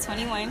 I'm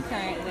 21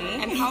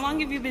 currently. And how long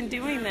have you been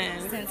doing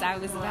this? Since I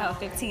was about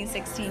 15,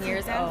 16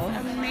 years That's old.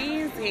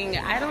 amazing.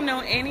 I don't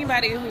know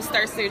anybody who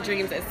starts their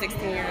dreams at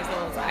 16 years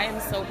old, so I am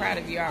so proud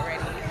of you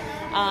already.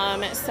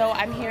 So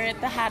I'm here at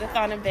the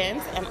Hatathon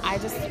event, and I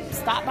just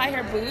stopped by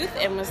her booth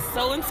and was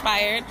so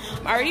inspired.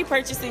 I'm already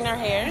purchasing her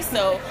hair,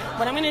 so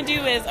what I'm going to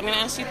do is I'm going to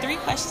ask you 3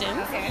 questions,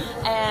 Okay.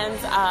 and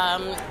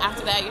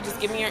after that you just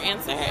give me your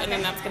answer, and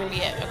then that's going to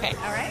be it, okay?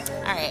 All right.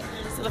 All right.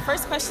 So the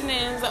first question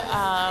is,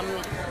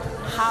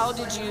 how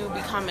did you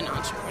become an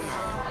entrepreneur,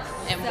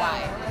 and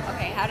why?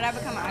 Okay, how did I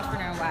become an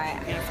entrepreneur and why?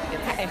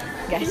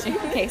 Got you.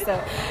 Okay,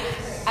 so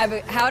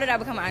how did I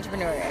become an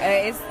entrepreneur?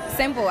 It's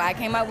simple. I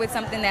came up with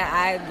something that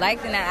I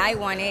liked and that I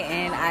wanted,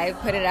 and I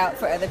put it out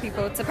for other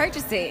people to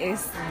purchase it.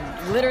 It's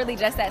literally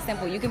just that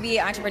simple. You can be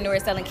an entrepreneur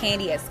selling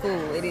candy at school.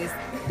 It is.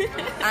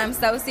 I'm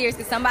so serious,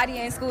 because somebody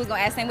in school is going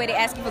to ask the same way they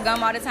ask you for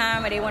gum all the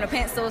time, or they want a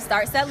pencil,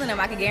 start selling them.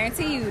 I can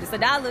guarantee you, it's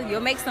 $1,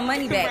 you'll make some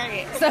money back.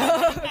 Right. So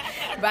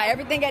buy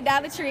everything at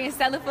Dollar Tree and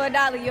sell it for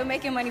 $1, you're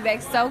making money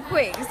back so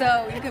quick.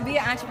 So you can be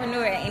an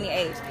entrepreneur at any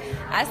age.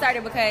 I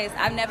started because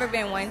I've never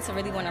been one to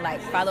really want to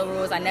like follow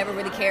rules. I never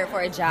really cared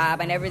for a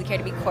job. I never really cared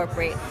to be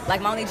corporate.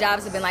 Like my only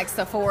jobs have been like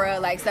Sephora,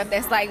 like stuff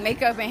that's like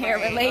makeup and hair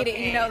related,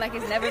 okay. you know, like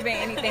it's never been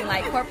anything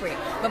like corporate.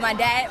 But my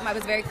dad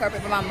was very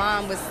corporate, but my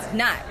mom was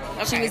not.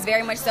 She Okay. was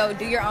very much so,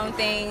 do your own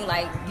thing,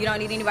 like you don't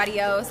need anybody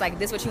else, like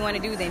this what you want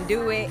to do, then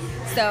do it.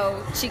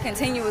 So she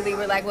continually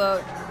were like,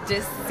 well,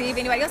 just see if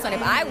anybody else want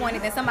it. If I want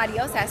it, then somebody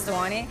else has to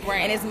want it.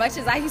 Right. And as much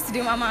as I used to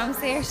do my mom's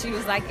hair, she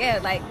was like, yeah,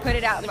 like put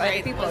it out for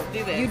Right, other people. let's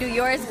do this. You do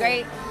yours,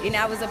 great. You know,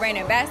 I was a brand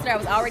ambassador. I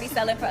was already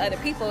selling for other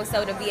people,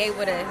 so to be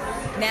able to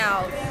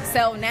now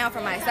sell now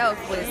for myself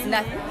was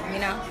nothing, you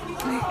know?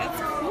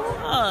 That's cool.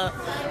 All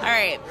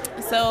right.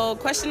 So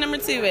question number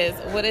 2 is,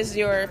 what is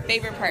your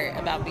favorite part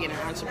about being an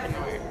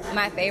entrepreneur?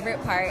 My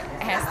favorite part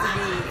has to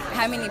be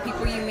how many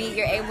people you meet.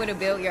 You're able to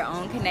build your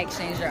own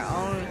connections, your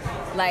own,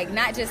 like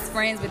not just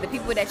friends, but the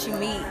people that you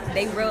meet,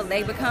 they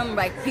become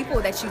like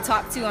people that you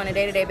talk to on a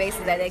day-to-day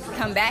basis, that they can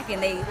come back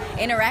and they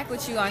interact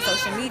with you on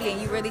social media,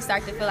 and you really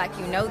start to feel like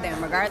you know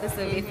them, regardless of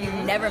if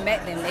you've never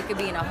met them. They could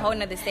be in a whole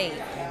nother state,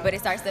 but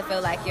it starts to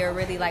feel like you're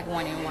really like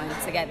one-on-one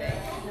together.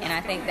 And I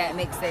think that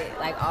makes it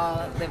like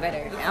all the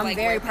better. I'm like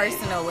very worth it.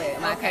 personal with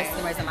my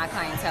customers and my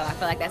clientele. I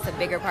feel like that's a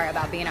bigger part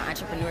about being an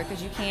entrepreneur,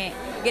 because you can't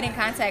get in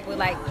contact with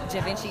like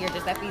Givenchy or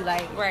Giuseppe,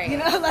 like, Right. you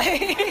know,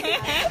 like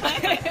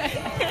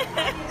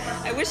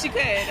I wish you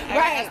could. I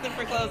Right. ask them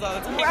for clothes all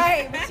the time.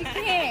 right, but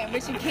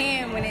you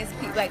can when it's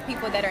like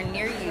people that are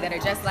near you that are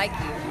just like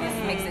you.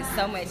 It makes it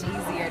so much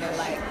easier to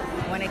like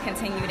want to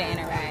continue to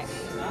interact.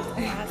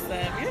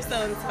 Awesome. You're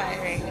so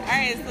inspiring. All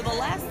right, so the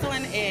last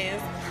one is,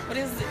 what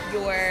is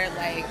your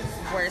like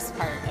worst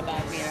part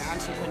about being an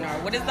entrepreneur?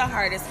 What is the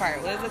hardest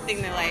part? What is the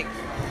thing that like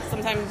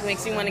sometimes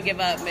makes you want to give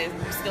up, but you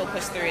still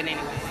push through it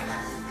anyway?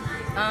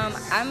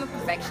 I'm a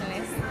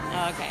perfectionist,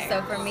 Okay.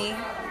 so for me,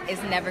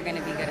 it's never going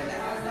to be good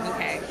enough.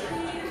 okay.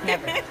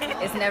 Never.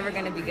 It's never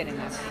going to be good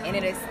enough. And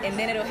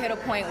then it'll hit a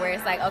point where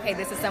it's like, okay,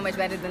 this is so much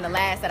better than the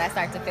last, that I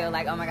start to feel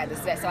like, oh my God, this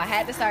is best. So I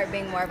had to start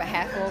being more of a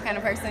half full kind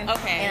of person.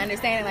 Okay. And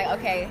understanding like,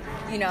 okay,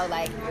 you know,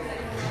 like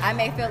I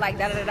may feel like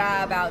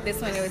da-da-da-da about this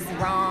one, it was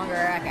wrong, or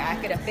I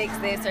could have fixed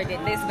this or did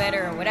this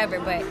better or whatever,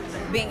 but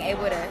being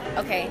able to,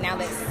 okay, now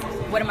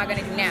what am I going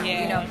to do now?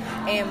 Yeah. You know,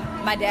 and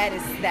my dad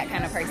is that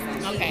kind of person.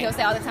 Okay. He'll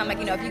say all the time, like,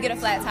 you know, if you get a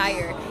flat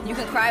tire, you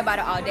can cry about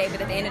it all day,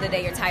 but at the end of the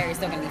day, your tire is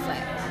still going to be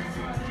flat.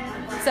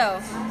 So,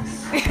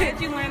 How did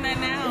you learn that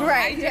now?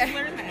 Right, I just yeah.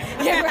 learned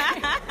that. yeah,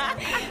 right.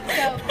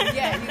 So,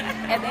 yeah,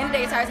 at the end of the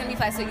day, your tire's going to be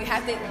flat, so you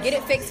have to get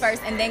it fixed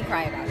first and then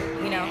cry about it,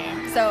 you know?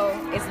 Yeah. So,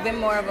 it's been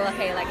more of a,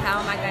 okay, like, how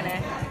am I going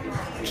to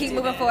keep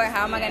moving forward?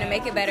 How am I going to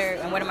make it better?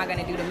 And what am I going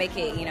to do to make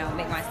it, you know,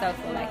 make myself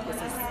feel like this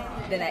is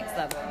the next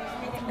level?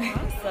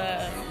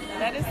 Awesome.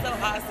 That is so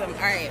awesome. All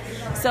right.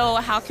 So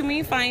how can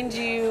we find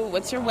you?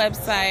 What's your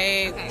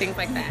website? Okay. Things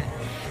like that.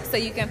 So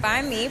you can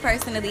find me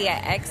personally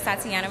at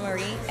xTatiana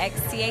Marie,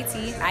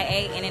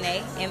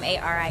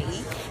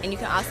 XTatiannaMarie, and you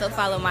can also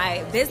follow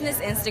my business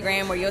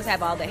Instagram, where you'll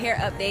have all the hair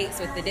updates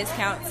with the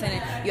discounts, and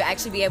you'll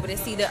actually be able to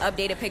see the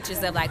updated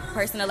pictures of like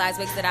personalized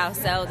wigs that I'll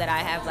sell that I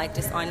have like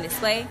just on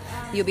display.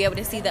 You'll be able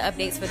to see the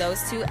updates for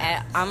those two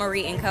at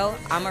Amare & Co.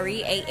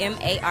 Amare,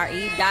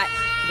 AMARE dot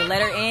the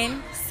letter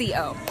N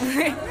CO.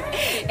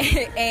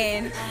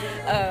 And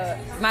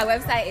my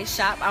website is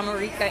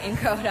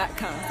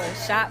shopamaricaandco.com. So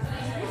shop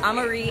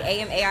Amarie,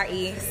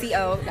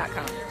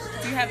 AMARECO.com.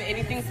 Do you have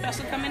anything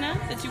special coming up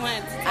that you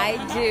want to tell I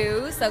about?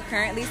 do. So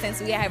currently,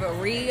 since we have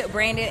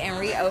rebranded and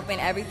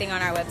reopened, everything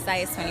on our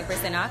website is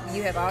 20% off.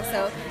 You have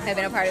also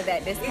been a part of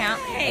that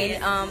discount. Yay.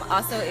 And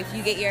also, if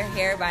you get your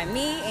hair by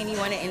me and you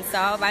want it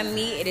installed by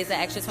me, it is an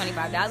extra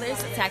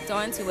 $25 tacked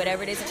on to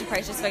whatever it is that you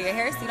purchase for your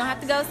hair. So you don't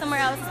have to go somewhere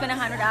else and spend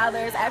 $100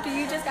 after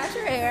you just got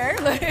your hair.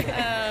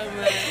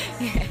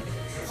 Yeah.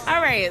 All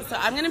right, so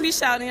I'm going to be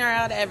shouting her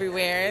out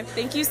everywhere.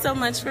 Thank you so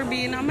much for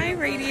being on my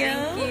radio.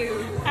 Thank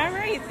you. All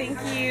right, thank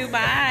you.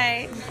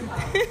 Bye.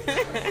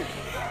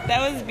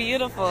 That was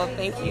beautiful.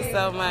 Thank you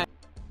so much.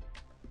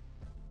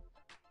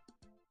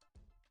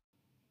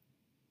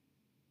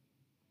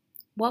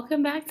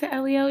 Welcome back to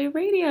Elia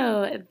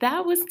Radio.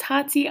 That was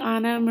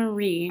Tatiana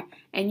Marie,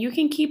 and you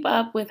can keep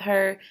up with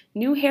her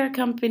new hair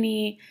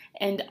company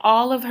and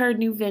all of her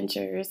new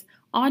ventures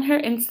on her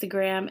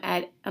Instagram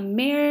at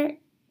Amare.nco.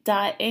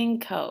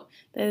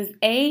 That is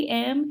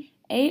AMARE.nco.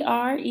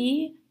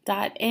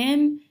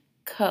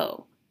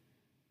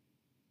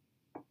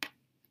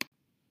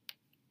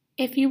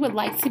 If you would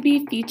like to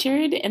be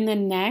featured in the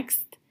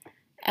next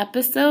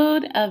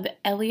episode of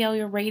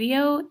Elia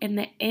Radio in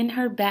the In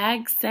Her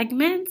Bag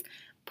segment,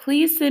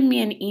 please send me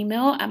an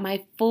email at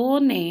my full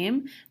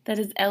name. That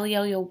is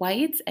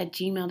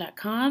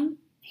elieliawhite@gmail.com.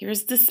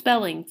 Here's the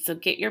spelling, so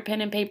get your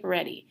pen and paper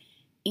ready.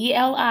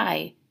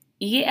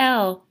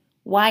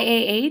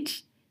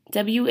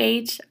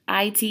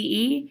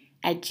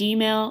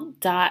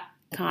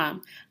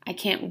 ELIELYAHWHITE@gmail.com. I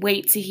can't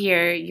wait to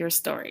hear your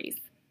stories.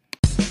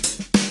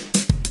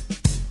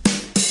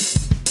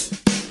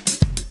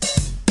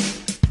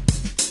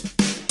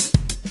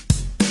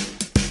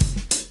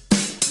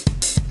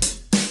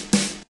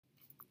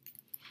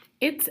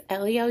 It's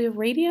Elia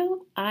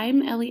Radio.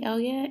 I'm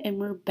Elia, and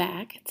we're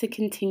back to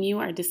continue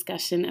our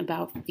discussion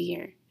about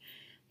fear.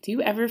 Do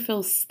you ever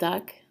feel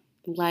stuck,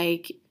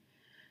 like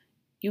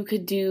you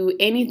could do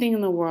anything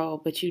in the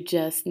world, but you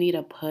just need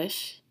a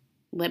push?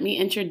 Let me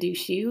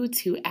introduce you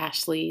to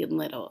Ashley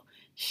Little.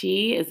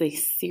 She is a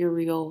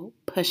serial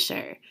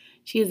pusher.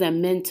 She is a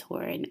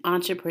mentor, an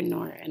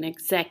entrepreneur, an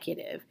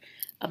executive,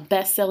 a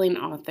best-selling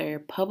author,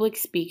 public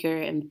speaker,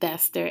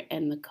 investor,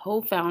 and the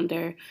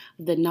co-founder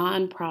of the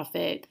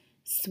nonprofit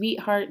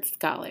Sweetheart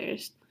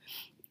Scholars.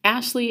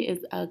 Ashley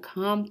is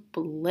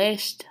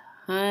accomplished,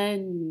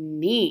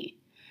 honey.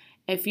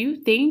 If you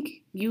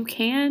think you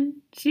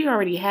can, she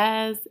already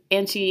has,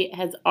 and she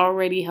has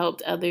already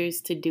helped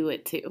others to do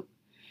it too.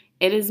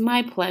 It is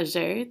my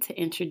pleasure to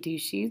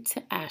introduce you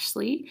to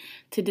Ashley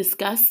to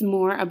discuss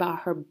more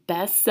about her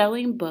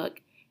best-selling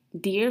book,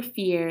 Dear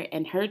Fear,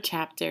 and her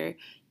chapter,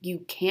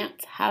 You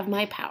Can't Have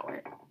My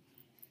Power.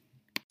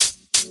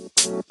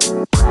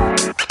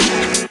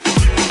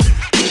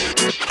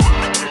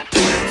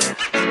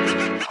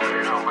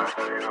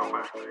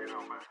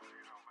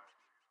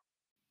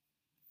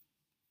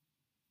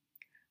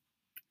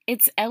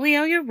 It's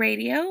Elia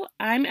Radio.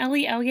 I'm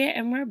Elia,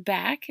 and we're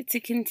back to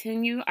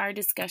continue our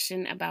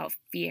discussion about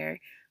fear.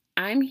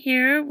 I'm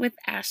here with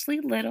Ashley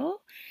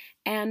Little,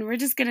 and we're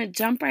just going to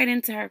jump right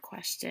into her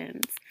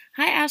questions.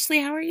 Hi,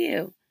 Ashley. How are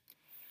you?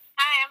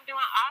 Hi, I'm doing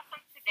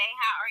awesome today.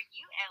 How are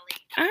you,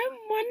 Ellie? I'm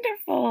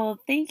wonderful.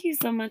 Thank you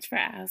so much for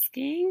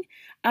asking.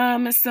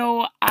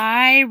 So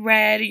I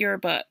read your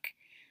book,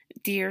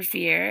 Dear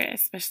Fear,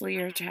 especially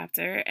your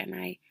chapter, and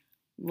I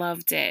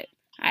loved it.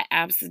 I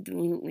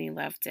absolutely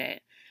loved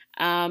it.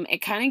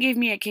 It kind of gave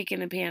me a kick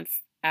in the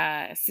pants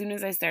as soon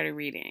as I started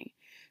reading.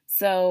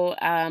 So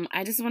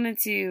I just wanted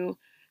to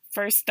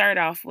first start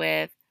off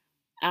with,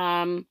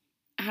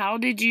 how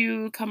did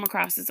you come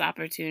across this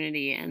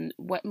opportunity, and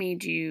what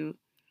made you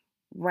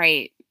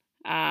write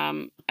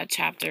a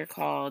chapter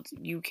called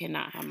You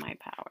Cannot Have My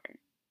Power?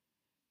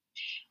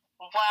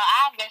 Well,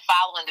 I've been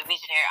following the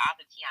visionary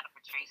author Tiana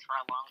Patrice for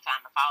a long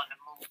time. I'm following the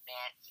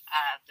movement,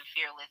 the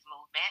Fearless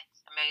movement,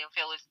 A Million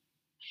Fearless.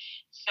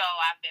 So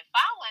I've been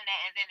following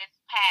that, and then this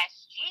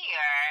past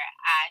year,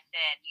 I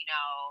said,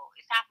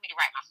 it's time for me to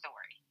write my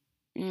story.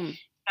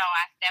 So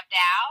I stepped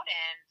out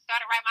and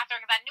started writing my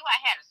story because I knew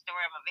I had a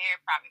story. I'm a very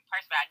private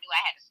person, but I knew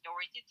I had a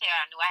story to tell.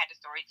 I knew I had a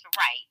story to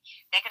write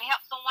that could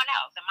help someone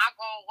else. And my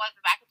goal was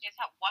if I could just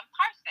help one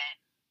person,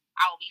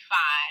 I will be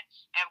fine.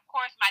 And of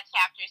course, my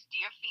chapter is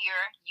Dear Fear,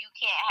 You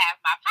Can't Have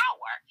My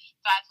Power.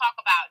 So I talk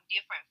about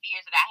different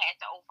fears that I had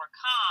to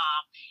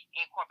overcome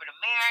in corporate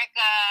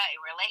America, in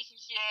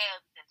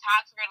relationships, in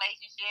toxic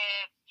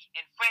relationships,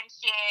 in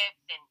friendships,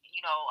 and,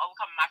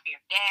 overcoming my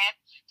fear of death.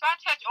 So I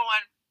touch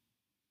on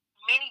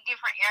many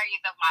different areas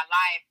of my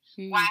life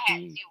where I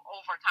had to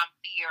overcome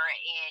fear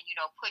and,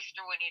 push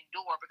through and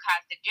endure,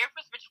 because the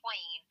difference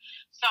between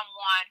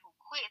someone who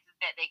quits is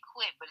that they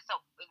quit, but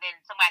then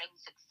somebody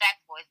who's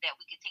successful is that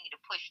we continue to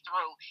push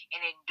through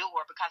and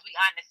endure, because we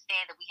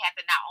understand that we have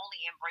to not only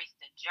embrace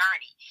the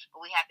journey,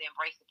 but we have to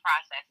embrace the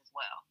process as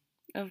well.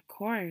 Of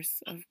course.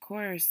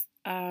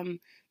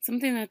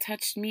 Something that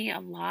touched me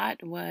a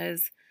lot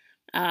was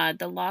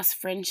the lost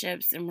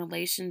friendships and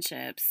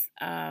relationships.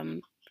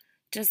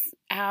 Just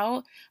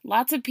how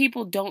lots of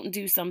people don't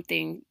do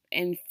something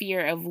in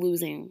fear of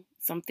losing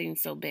something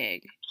so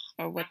big,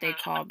 or what they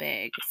call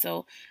big.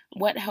 So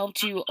what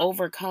helped you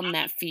overcome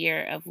that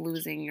fear of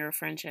losing your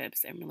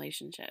friendships and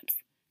relationships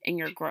and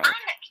your growth?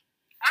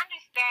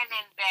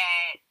 Understanding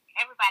that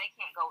everybody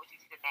can't go with you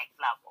to the next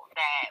level.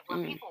 That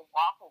when people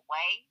walk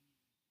away,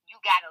 you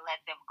got to let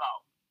them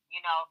go.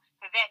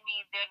 Because that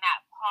means they're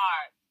not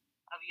part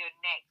of your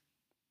next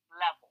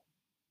level.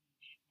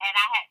 And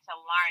I had to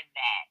learn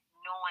that,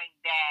 knowing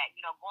that,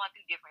 going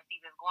through different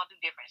seasons, going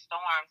through different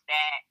storms,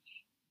 that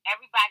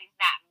everybody's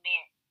not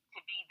meant to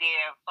be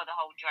there for the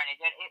whole journey.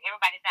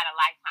 Everybody's not a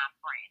lifetime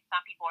friend.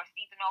 Some people are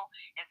seasonal,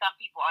 and some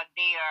people are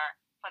there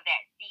for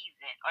that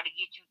season or to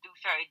get you through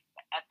certain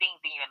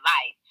things in your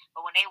life.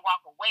 But when they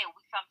walk away,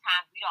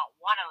 sometimes we don't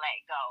want to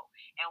let go,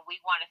 and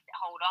we want to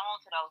hold on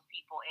to those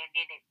people, and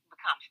then it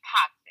becomes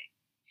toxic.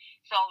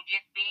 So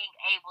just being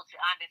able to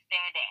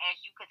understand that as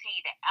you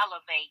continue to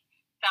elevate,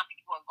 some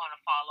people are going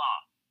to fall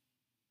off,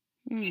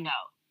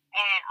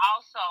 And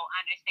also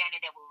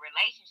understanding that with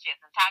relationships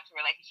and toxic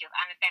relationships,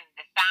 understanding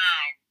the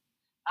signs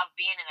of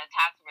being in a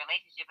toxic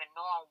relationship and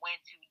knowing when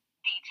to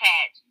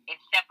detach and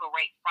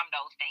separate from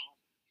those things.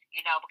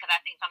 Because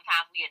I think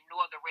sometimes we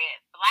ignore the red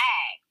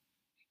flags.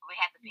 We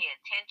have to pay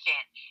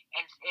attention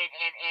and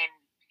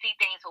see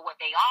things for what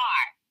they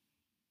are,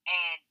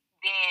 and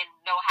then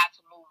know how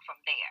to move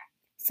from there.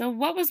 So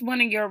what was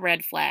one of your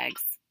red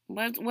flags?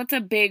 What's a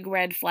big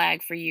red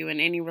flag for you in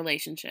any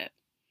relationship?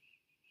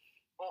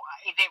 Or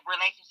is it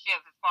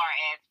relationships as far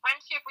as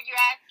friendship, are you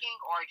asking,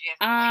 or just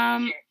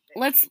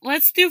relationships?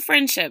 Let's do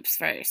friendships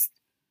first.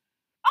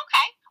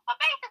 Okay. Well,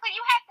 basically,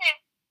 you have to,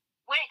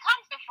 when it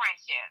comes to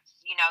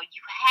friendships, you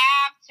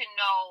have to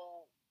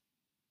know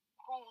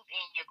who's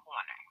in your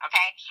corner,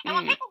 okay? And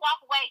when people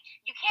walk away,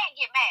 you can't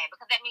get mad,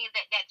 because that means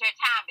that their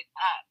time is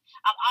up.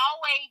 I'm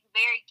always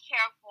very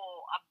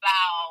careful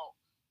about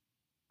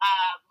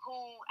who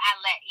I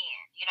let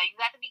in. You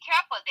have to be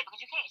careful of that,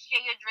 because you can't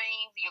share your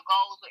dreams and your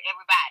goals with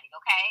everybody,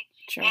 okay?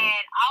 Sure.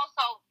 And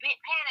also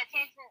paying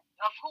attention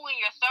of who in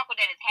your circle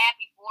that is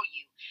happy for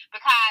you,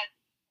 because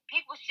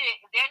people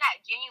if they're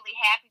not genuinely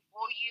happy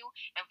for you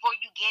and for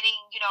you getting,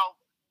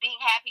 being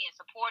happy and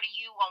supporting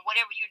you on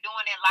whatever you're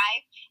doing in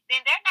life,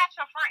 then they're not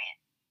your friend.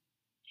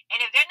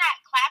 And if they're not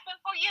clapping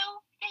for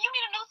you, then you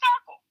need a new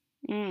circle.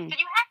 So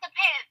you have to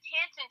pay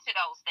attention to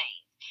those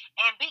things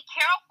and be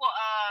careful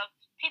of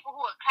people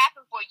who are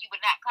clapping for you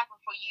but not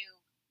clapping for you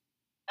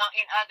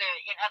in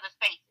other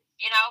spaces.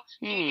 You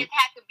just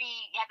have to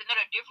know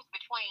the difference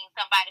between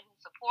somebody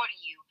who's supporting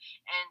you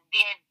and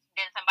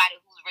then somebody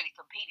who's really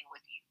competing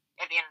with you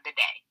at the end of the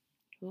day.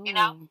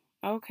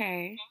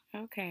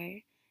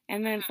 Okay.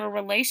 And then for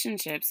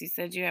relationships, you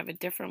said you have a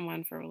different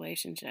one for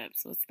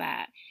relationships. What's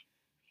that?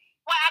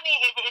 Well, I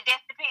mean, it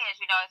just depends,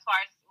 as far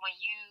as when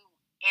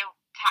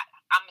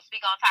I'm going to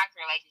speak on toxic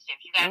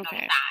relationships. You got to know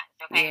the signs,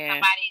 okay? Yeah.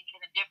 Somebody's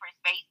in a different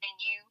space than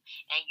you,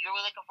 and you're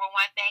looking for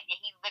one thing, and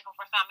he's looking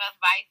for something else,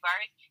 vice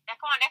versa.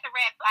 That's a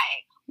red flag.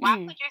 Why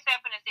put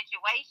yourself in a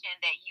situation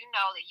that you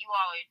know that you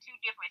all are in two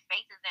different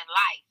spaces in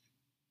life?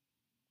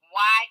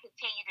 Why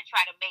continue to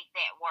try to make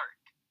that work?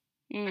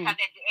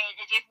 Because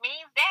it just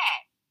means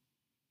that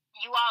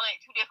you all are in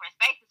two different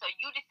spaces, so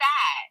you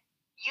decide.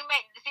 You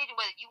make the decision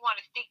whether you want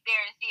to stick there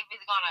and see if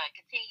it's going to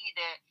continue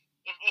to,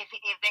 if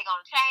they're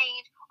going to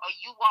change, or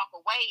you walk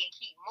away and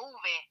keep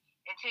moving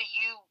until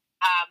you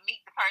meet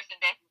the person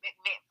that's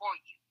meant for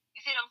you. You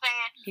see what I'm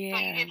saying? Yeah. So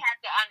you just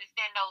have to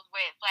understand those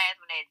red flags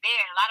when they're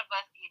there, and a lot of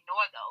us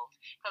ignore those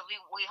because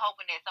we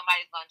hoping that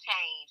somebody's going to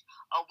change,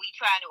 or we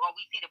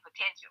see the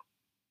potential.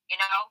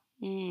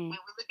 We're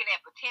looking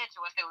at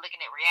potential instead of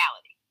looking at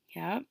reality.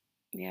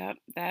 Yep.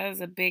 That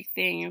is a big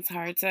thing. It's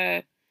hard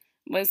to,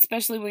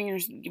 especially when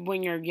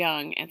you're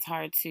young, it's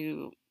hard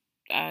to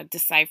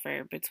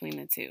decipher between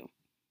the two.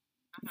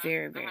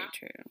 Very, very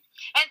true.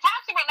 And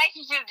toxic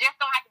relationships just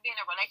don't have to be in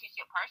a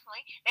relationship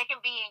personally. They can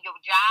be in your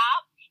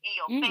job, in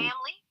your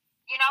family.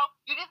 You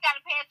just got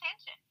to pay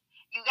attention.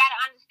 You got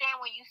to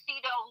understand when you see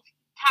those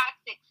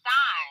toxic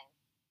signs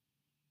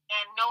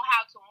and know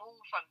how to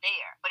move from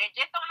there. But it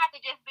just don't have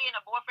to just be in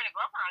a boyfriend and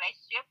girlfriend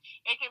relationship.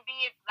 It can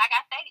be, like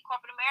I stated,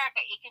 corporate America.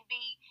 It can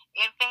be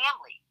in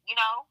family.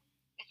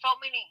 It's so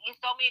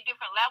many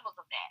different levels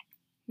of that.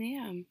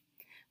 Yeah.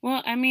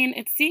 Well, I mean,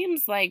 it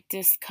seems like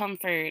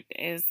discomfort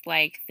is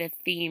like the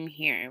theme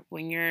here.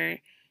 When you're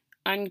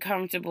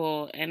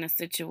uncomfortable in a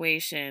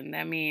situation,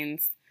 that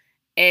means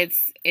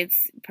it's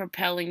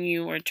propelling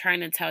you or trying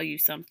to tell you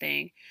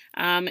something.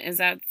 Is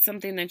that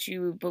something that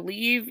you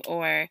believe,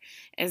 or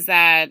is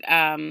that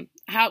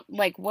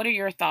what are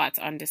your thoughts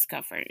on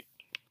discomfort?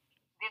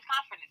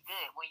 Discomfort is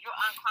good. When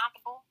you're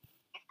uncomfortable,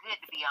 it's good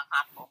to be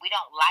uncomfortable. We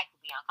don't like to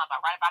be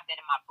uncomfortable. I write about that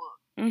in my book.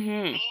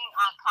 Being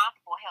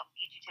uncomfortable helps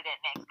get you to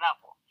that next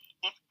level.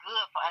 It's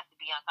good for us to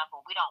be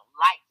uncomfortable. We don't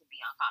like to be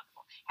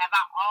uncomfortable. Have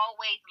I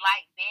always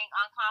liked being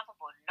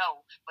uncomfortable?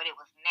 No, but it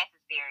was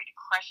necessary. The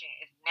crushing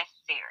is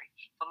necessary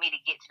for me to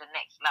get to the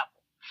next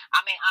level.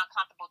 I'm in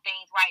uncomfortable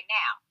things right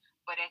now,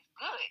 but it's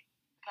good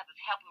because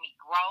it's helping me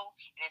grow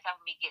and it's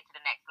helping me get to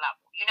the next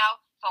level.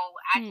 So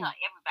I tell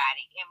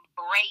everybody,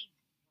 embrace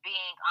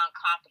being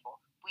uncomfortable.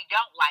 We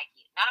don't like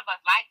it. None of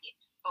us like it,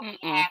 but we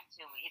have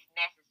to. It's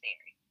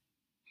necessary.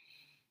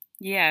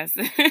 Yes.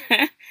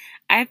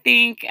 I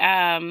think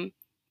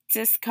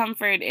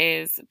discomfort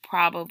is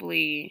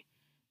probably,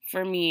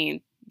 for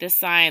me, the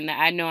sign that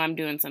I know I'm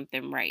doing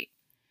something right.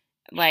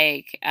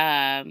 Like,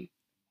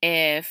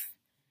 if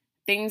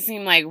things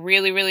seem like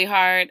really, really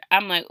hard,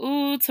 I'm like,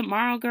 ooh,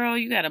 tomorrow, girl,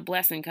 you got a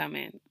blessing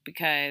coming,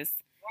 because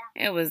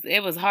it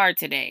was hard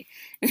today.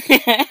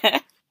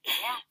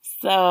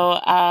 So,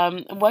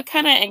 what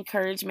kind of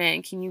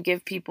encouragement can you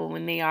give people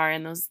when they are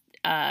in those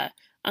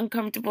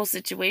uncomfortable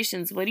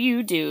situations? What do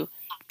you do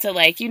to,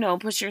 like,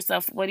 push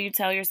yourself? What do you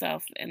tell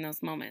yourself in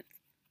those moments?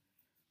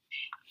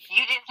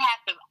 You just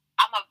have to.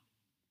 I'm a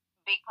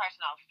big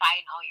person on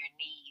fighting on your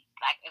knees.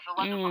 Like, if it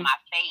wasn't for my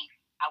faith,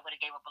 I would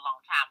have gave up a long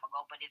time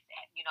ago. But it's,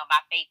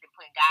 my faith in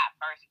putting God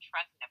first and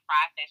trusting the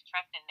process,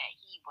 trusting that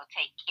He will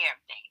take care of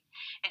things,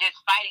 and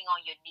just fighting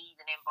on your knees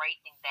and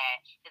embracing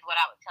that is what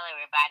I would tell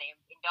everybody.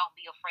 And don't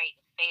be afraid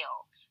to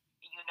fail.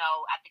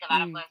 I think a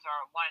lot of us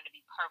are wanting to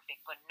be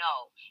perfect, but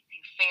no. If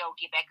you fail,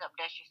 get back up,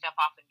 dust yourself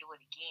off, and do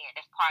it again.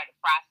 That's part of the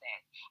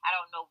process. I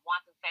don't know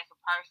one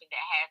successful person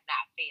that has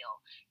not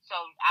failed. So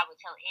I would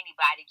tell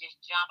anybody, just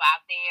jump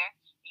out there,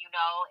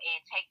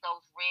 and take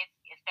those risks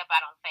and step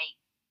out on faith.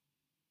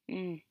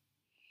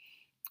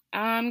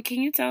 Can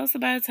you tell us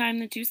about a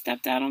time that you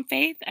stepped out on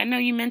faith? I know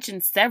you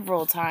mentioned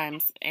several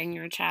times in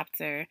your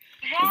chapter.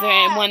 Is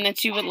there one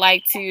that you would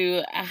like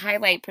to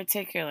highlight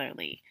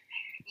particularly?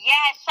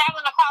 Yeah,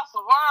 traveling across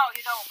the world,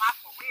 my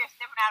career,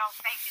 stepping out on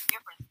faith in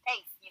different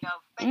states,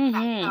 places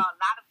a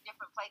lot of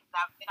different places.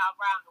 I've been all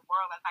around the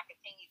world as I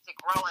continue to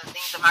grow and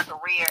things in my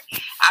career.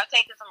 I've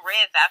taken some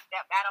risks. I've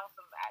stepped out on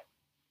some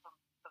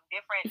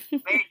different,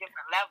 very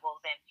different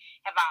levels. And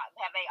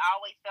have they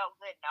always felt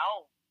good?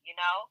 No.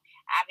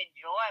 I've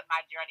enjoyed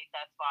my journey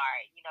thus far,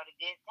 the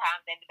good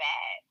times and the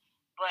bad.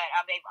 But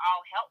they've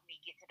all helped me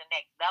get to the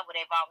next level.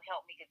 They've all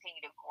helped me continue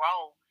to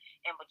grow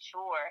and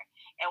mature.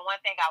 And one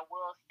thing I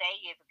will say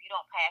is, if you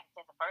don't pass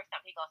the test the first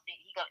time,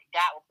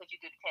 God will put you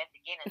through the test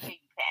again until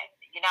you pass it.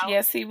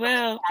 Yes, He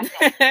will. We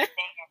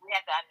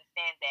have to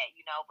understand that.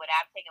 But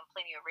I've taken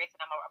plenty of risks,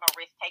 and I'm a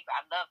risk taker.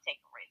 I love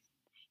taking risks.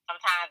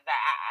 Sometimes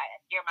I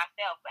scare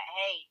myself, but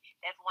hey,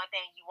 that's one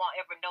thing you won't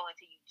ever know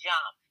until you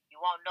jump. You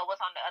won't know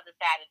what's on the other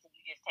side until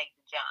you just take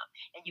the jump.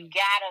 And you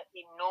gotta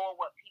ignore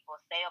what people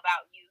say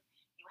about you.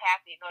 You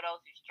have to ignore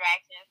those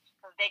distractions,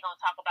 because they're going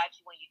to talk about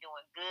you when you're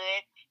doing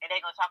good, and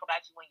they're going to talk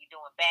about you when you're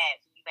doing bad.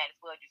 So you might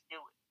as well just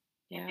do it.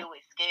 Yeah. Do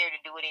it scared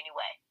and do it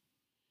anyway.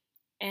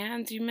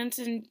 And you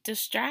mentioned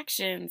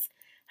distractions.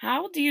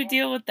 How do you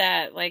deal with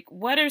that? Like,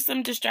 what are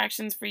some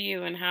distractions for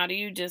you, and how do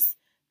you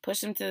just push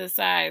them to the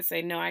side,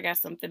 say, no, I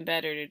got something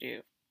better to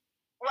do?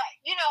 Well,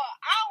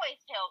 I always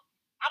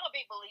I'm a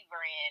big believer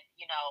in,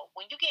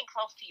 when you get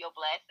close to your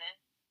blessing,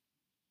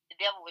 the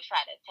devil will try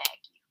to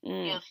attack you.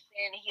 He'll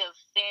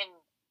send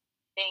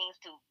things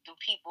to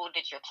people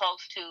that you're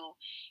close to.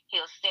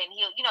 He'll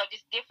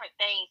just different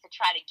things to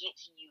try to get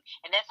to you.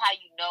 And that's how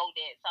you know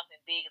that something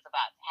big is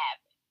about to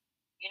happen.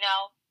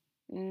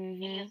 And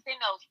he'll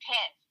send those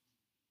tests.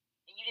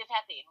 And you just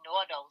have to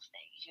ignore those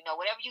things.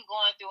 Whatever you're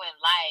going through in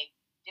life,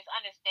 just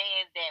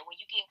understand that when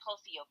you get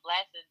close to your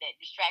blessing, that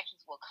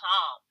distractions will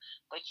come.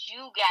 But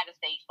you got to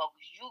stay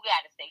focused. You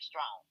got to stay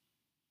strong.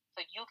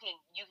 So you can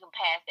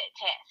pass that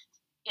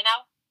test.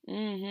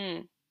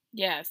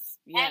 Yes.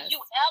 As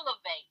you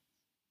elevate,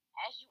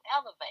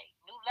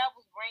 new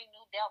levels bring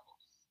new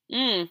devils.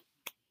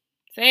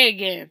 Say it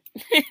again.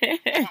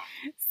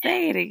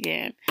 Say it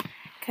again.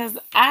 Because,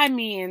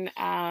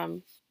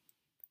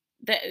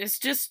 that it's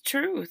just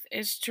truth.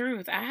 It's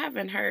truth. I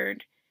haven't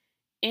heard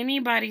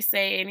anybody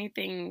say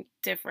anything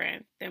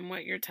different than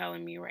what you're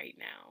telling me right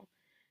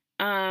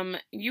now.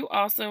 You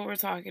also were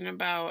talking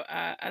about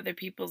other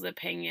people's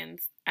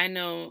opinions. I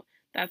know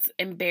that's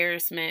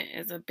embarrassment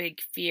is a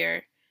big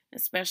fear,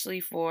 especially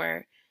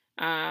for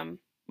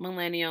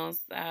millennials,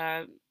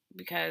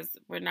 because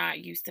we're not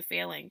used to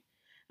failing.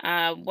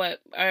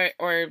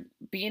 Or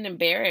being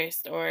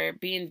embarrassed or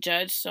being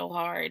judged so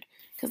hard,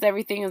 because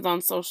everything is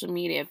on social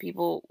media.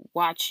 People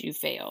watch you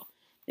fail.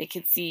 They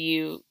could see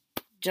you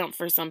jump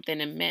for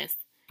something and miss,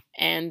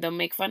 and they'll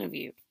make fun of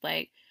you.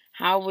 Like,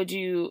 what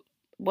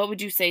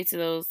would you say to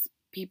those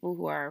people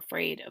who are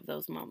afraid of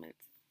those moments?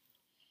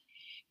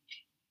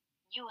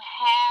 You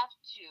have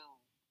to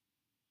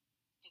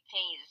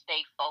continue to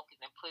stay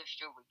focused and push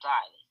through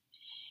regardless.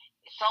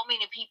 So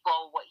many people,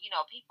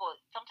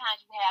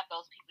 sometimes you have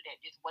those people that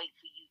just wait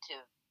for you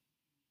to,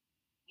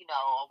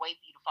 or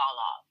wait for you to fall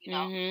off,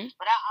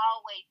 But I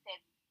always said,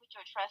 put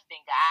your trust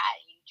in God,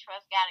 and you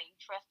trust God, and you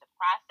trust the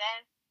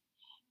process.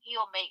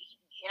 He'll make,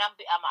 and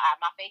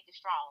my faith is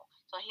strong,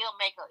 so he'll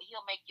make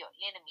your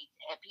enemies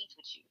at peace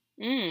with you,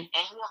 and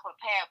he'll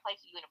prepare a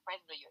place for you in the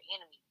presence of your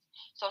enemies.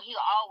 So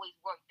he'll always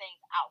work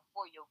things out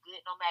for your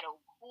good, no matter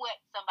what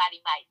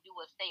somebody might do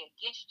or say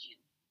against you.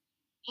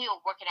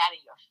 He'll work it out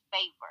in your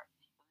favor.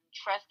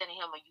 Trust in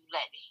him, and you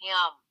let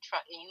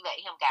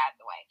him guide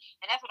the way.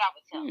 And that's what I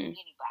would tell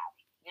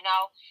anybody. You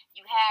know,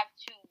 you have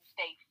to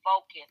stay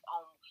focused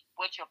on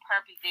what your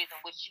purpose is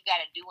and what you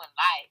got to do in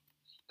life.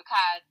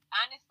 Because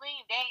honestly,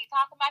 if they ain't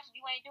talking about you,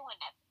 you ain't doing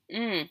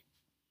nothing.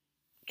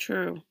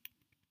 True.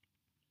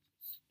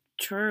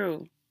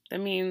 True. That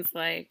means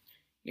like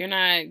you're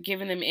not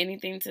giving them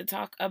anything to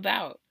talk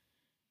about.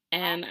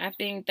 And I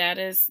think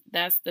that's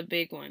the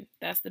big one.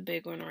 That's the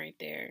big one right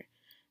there.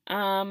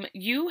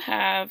 You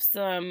have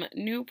some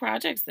new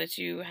projects that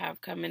you have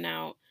coming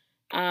out.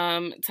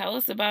 Tell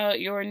us about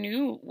your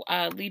new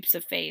Leaps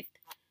of Faith.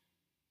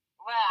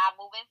 Well, I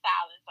move in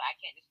silence, so I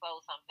can't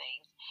disclose some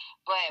things.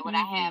 But what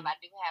I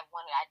do have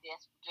one that I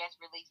just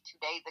released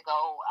 2 days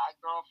ago,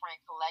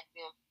 Girlfriend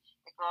Collective,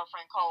 The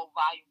Girlfriend Code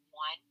Volume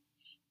 1.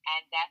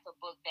 And that's a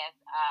book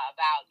that's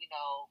about,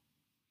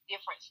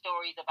 different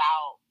stories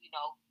about,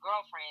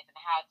 girlfriends and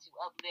how to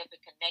uplift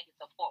and connect and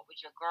support with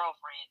your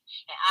girlfriend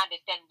and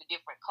understanding the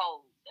different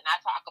codes. And I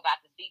talk about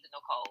the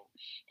seasonal code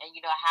and,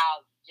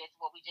 how just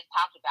what we just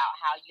talked about,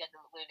 how you have to,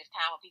 when it's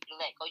time for people to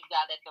let go, you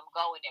got to let them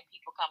go, and that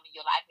people come in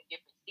your life in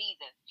different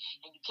seasons,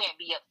 and you can't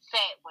be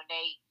upset when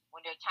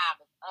their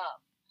time is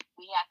up.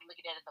 We have to look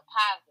at that as a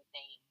positive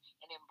thing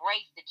and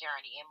embrace the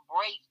journey,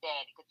 embrace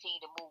that, and continue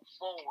to move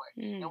forward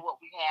in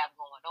what we have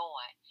going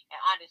on, and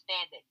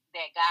understand that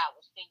God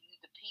will send you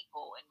the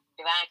people and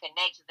divine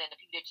connections and the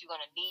people that you're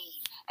going to need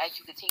as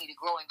you continue to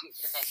grow and get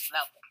to the next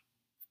level.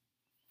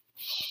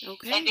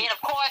 Okay. And then, of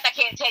course, I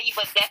can't tell you,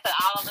 but that's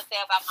all I'm going to say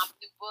about my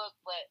new book.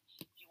 But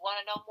if you want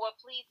to know more,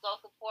 please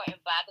go support and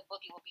buy the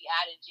book. It will be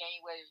out in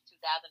January of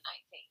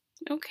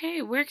 2019.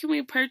 Okay. Where can we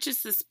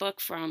purchase this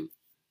book from?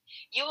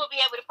 You will be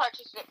able to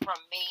purchase it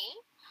from me.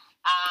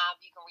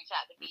 You can reach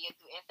out to me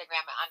through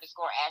Instagram at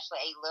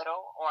 _Ashley A.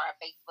 Little or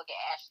Facebook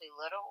at Ashley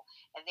Little.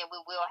 And then we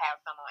will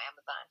have some on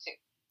Amazon too.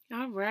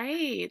 All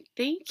right.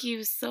 Thank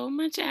you so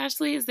much,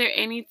 Ashley. Is there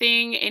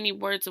anything, any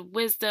words of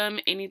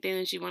wisdom, anything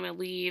that you want to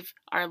leave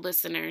our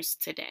listeners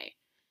today?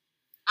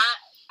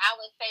 I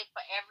would say for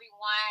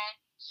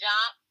everyone,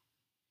 jump.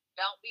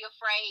 Don't be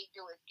afraid.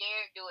 Do it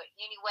scared. Do it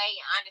anyway.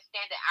 And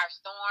understand that our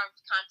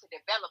storms come to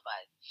develop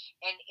us.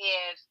 And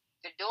if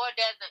the door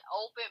doesn't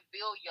open,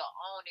 build your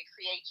own and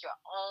create your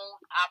own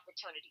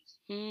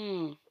opportunities.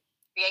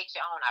 Create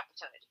your own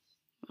opportunities.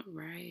 All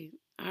right.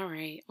 All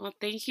right. Well,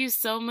 thank you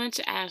so much,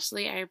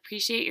 Ashley. I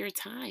appreciate your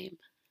time.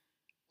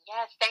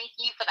 Yes, thank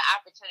you for the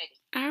opportunity.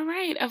 All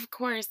right. Of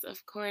course.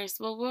 Of course.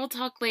 Well, we'll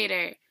talk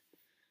later.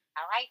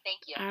 All right.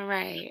 Thank you. All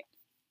right.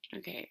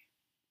 Okay.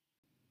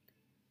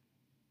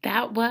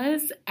 That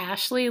was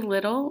Ashley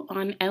Little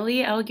on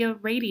Elia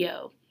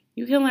Radio.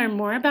 You can learn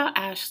more about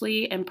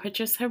Ashley and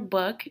purchase her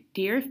book,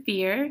 Dear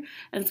Fear,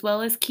 as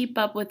well as keep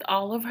up with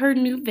all of her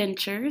new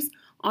ventures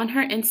on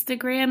her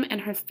Instagram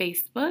and her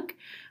Facebook.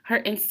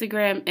 Her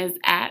Instagram is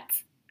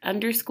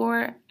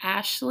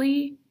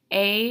 @_Ashley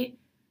A.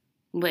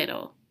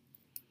 Little.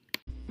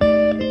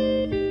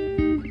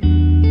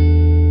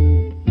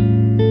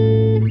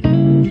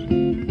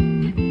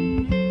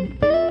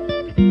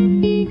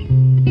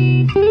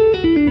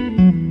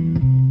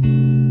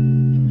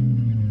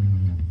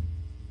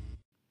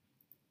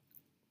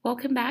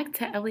 Welcome back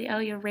to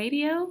Elia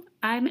Radio.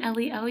 I'm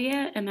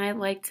Elia, and I'd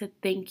like to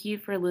thank you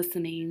for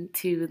listening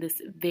to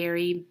this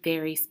very,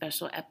 very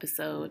special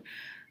episode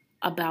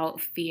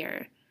about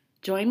fear.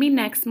 Join me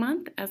next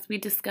month as we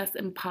discuss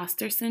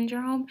imposter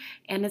syndrome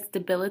and its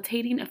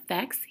debilitating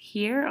effects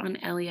here on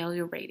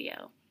Elia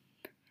Radio.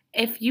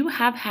 If you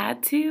have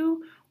had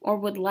to or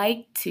would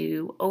like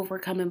to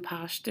overcome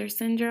imposter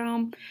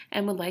syndrome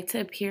and would like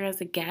to appear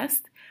as a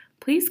guest,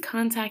 please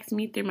contact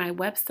me through my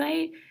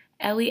website,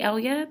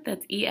 Elia,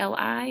 that's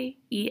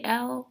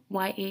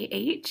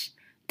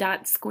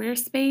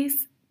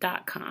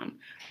ELIELYAH.squarespace.com.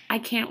 I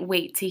can't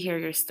wait to hear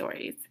your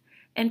stories.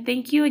 And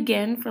thank you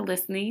again for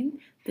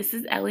listening. This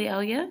is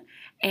Elia,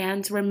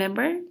 and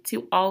remember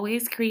to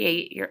always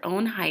create your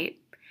own hype.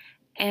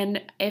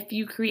 And if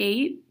you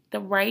create the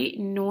right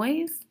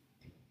noise,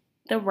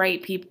 the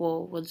right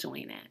people will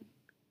join in.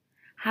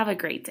 Have a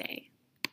great day.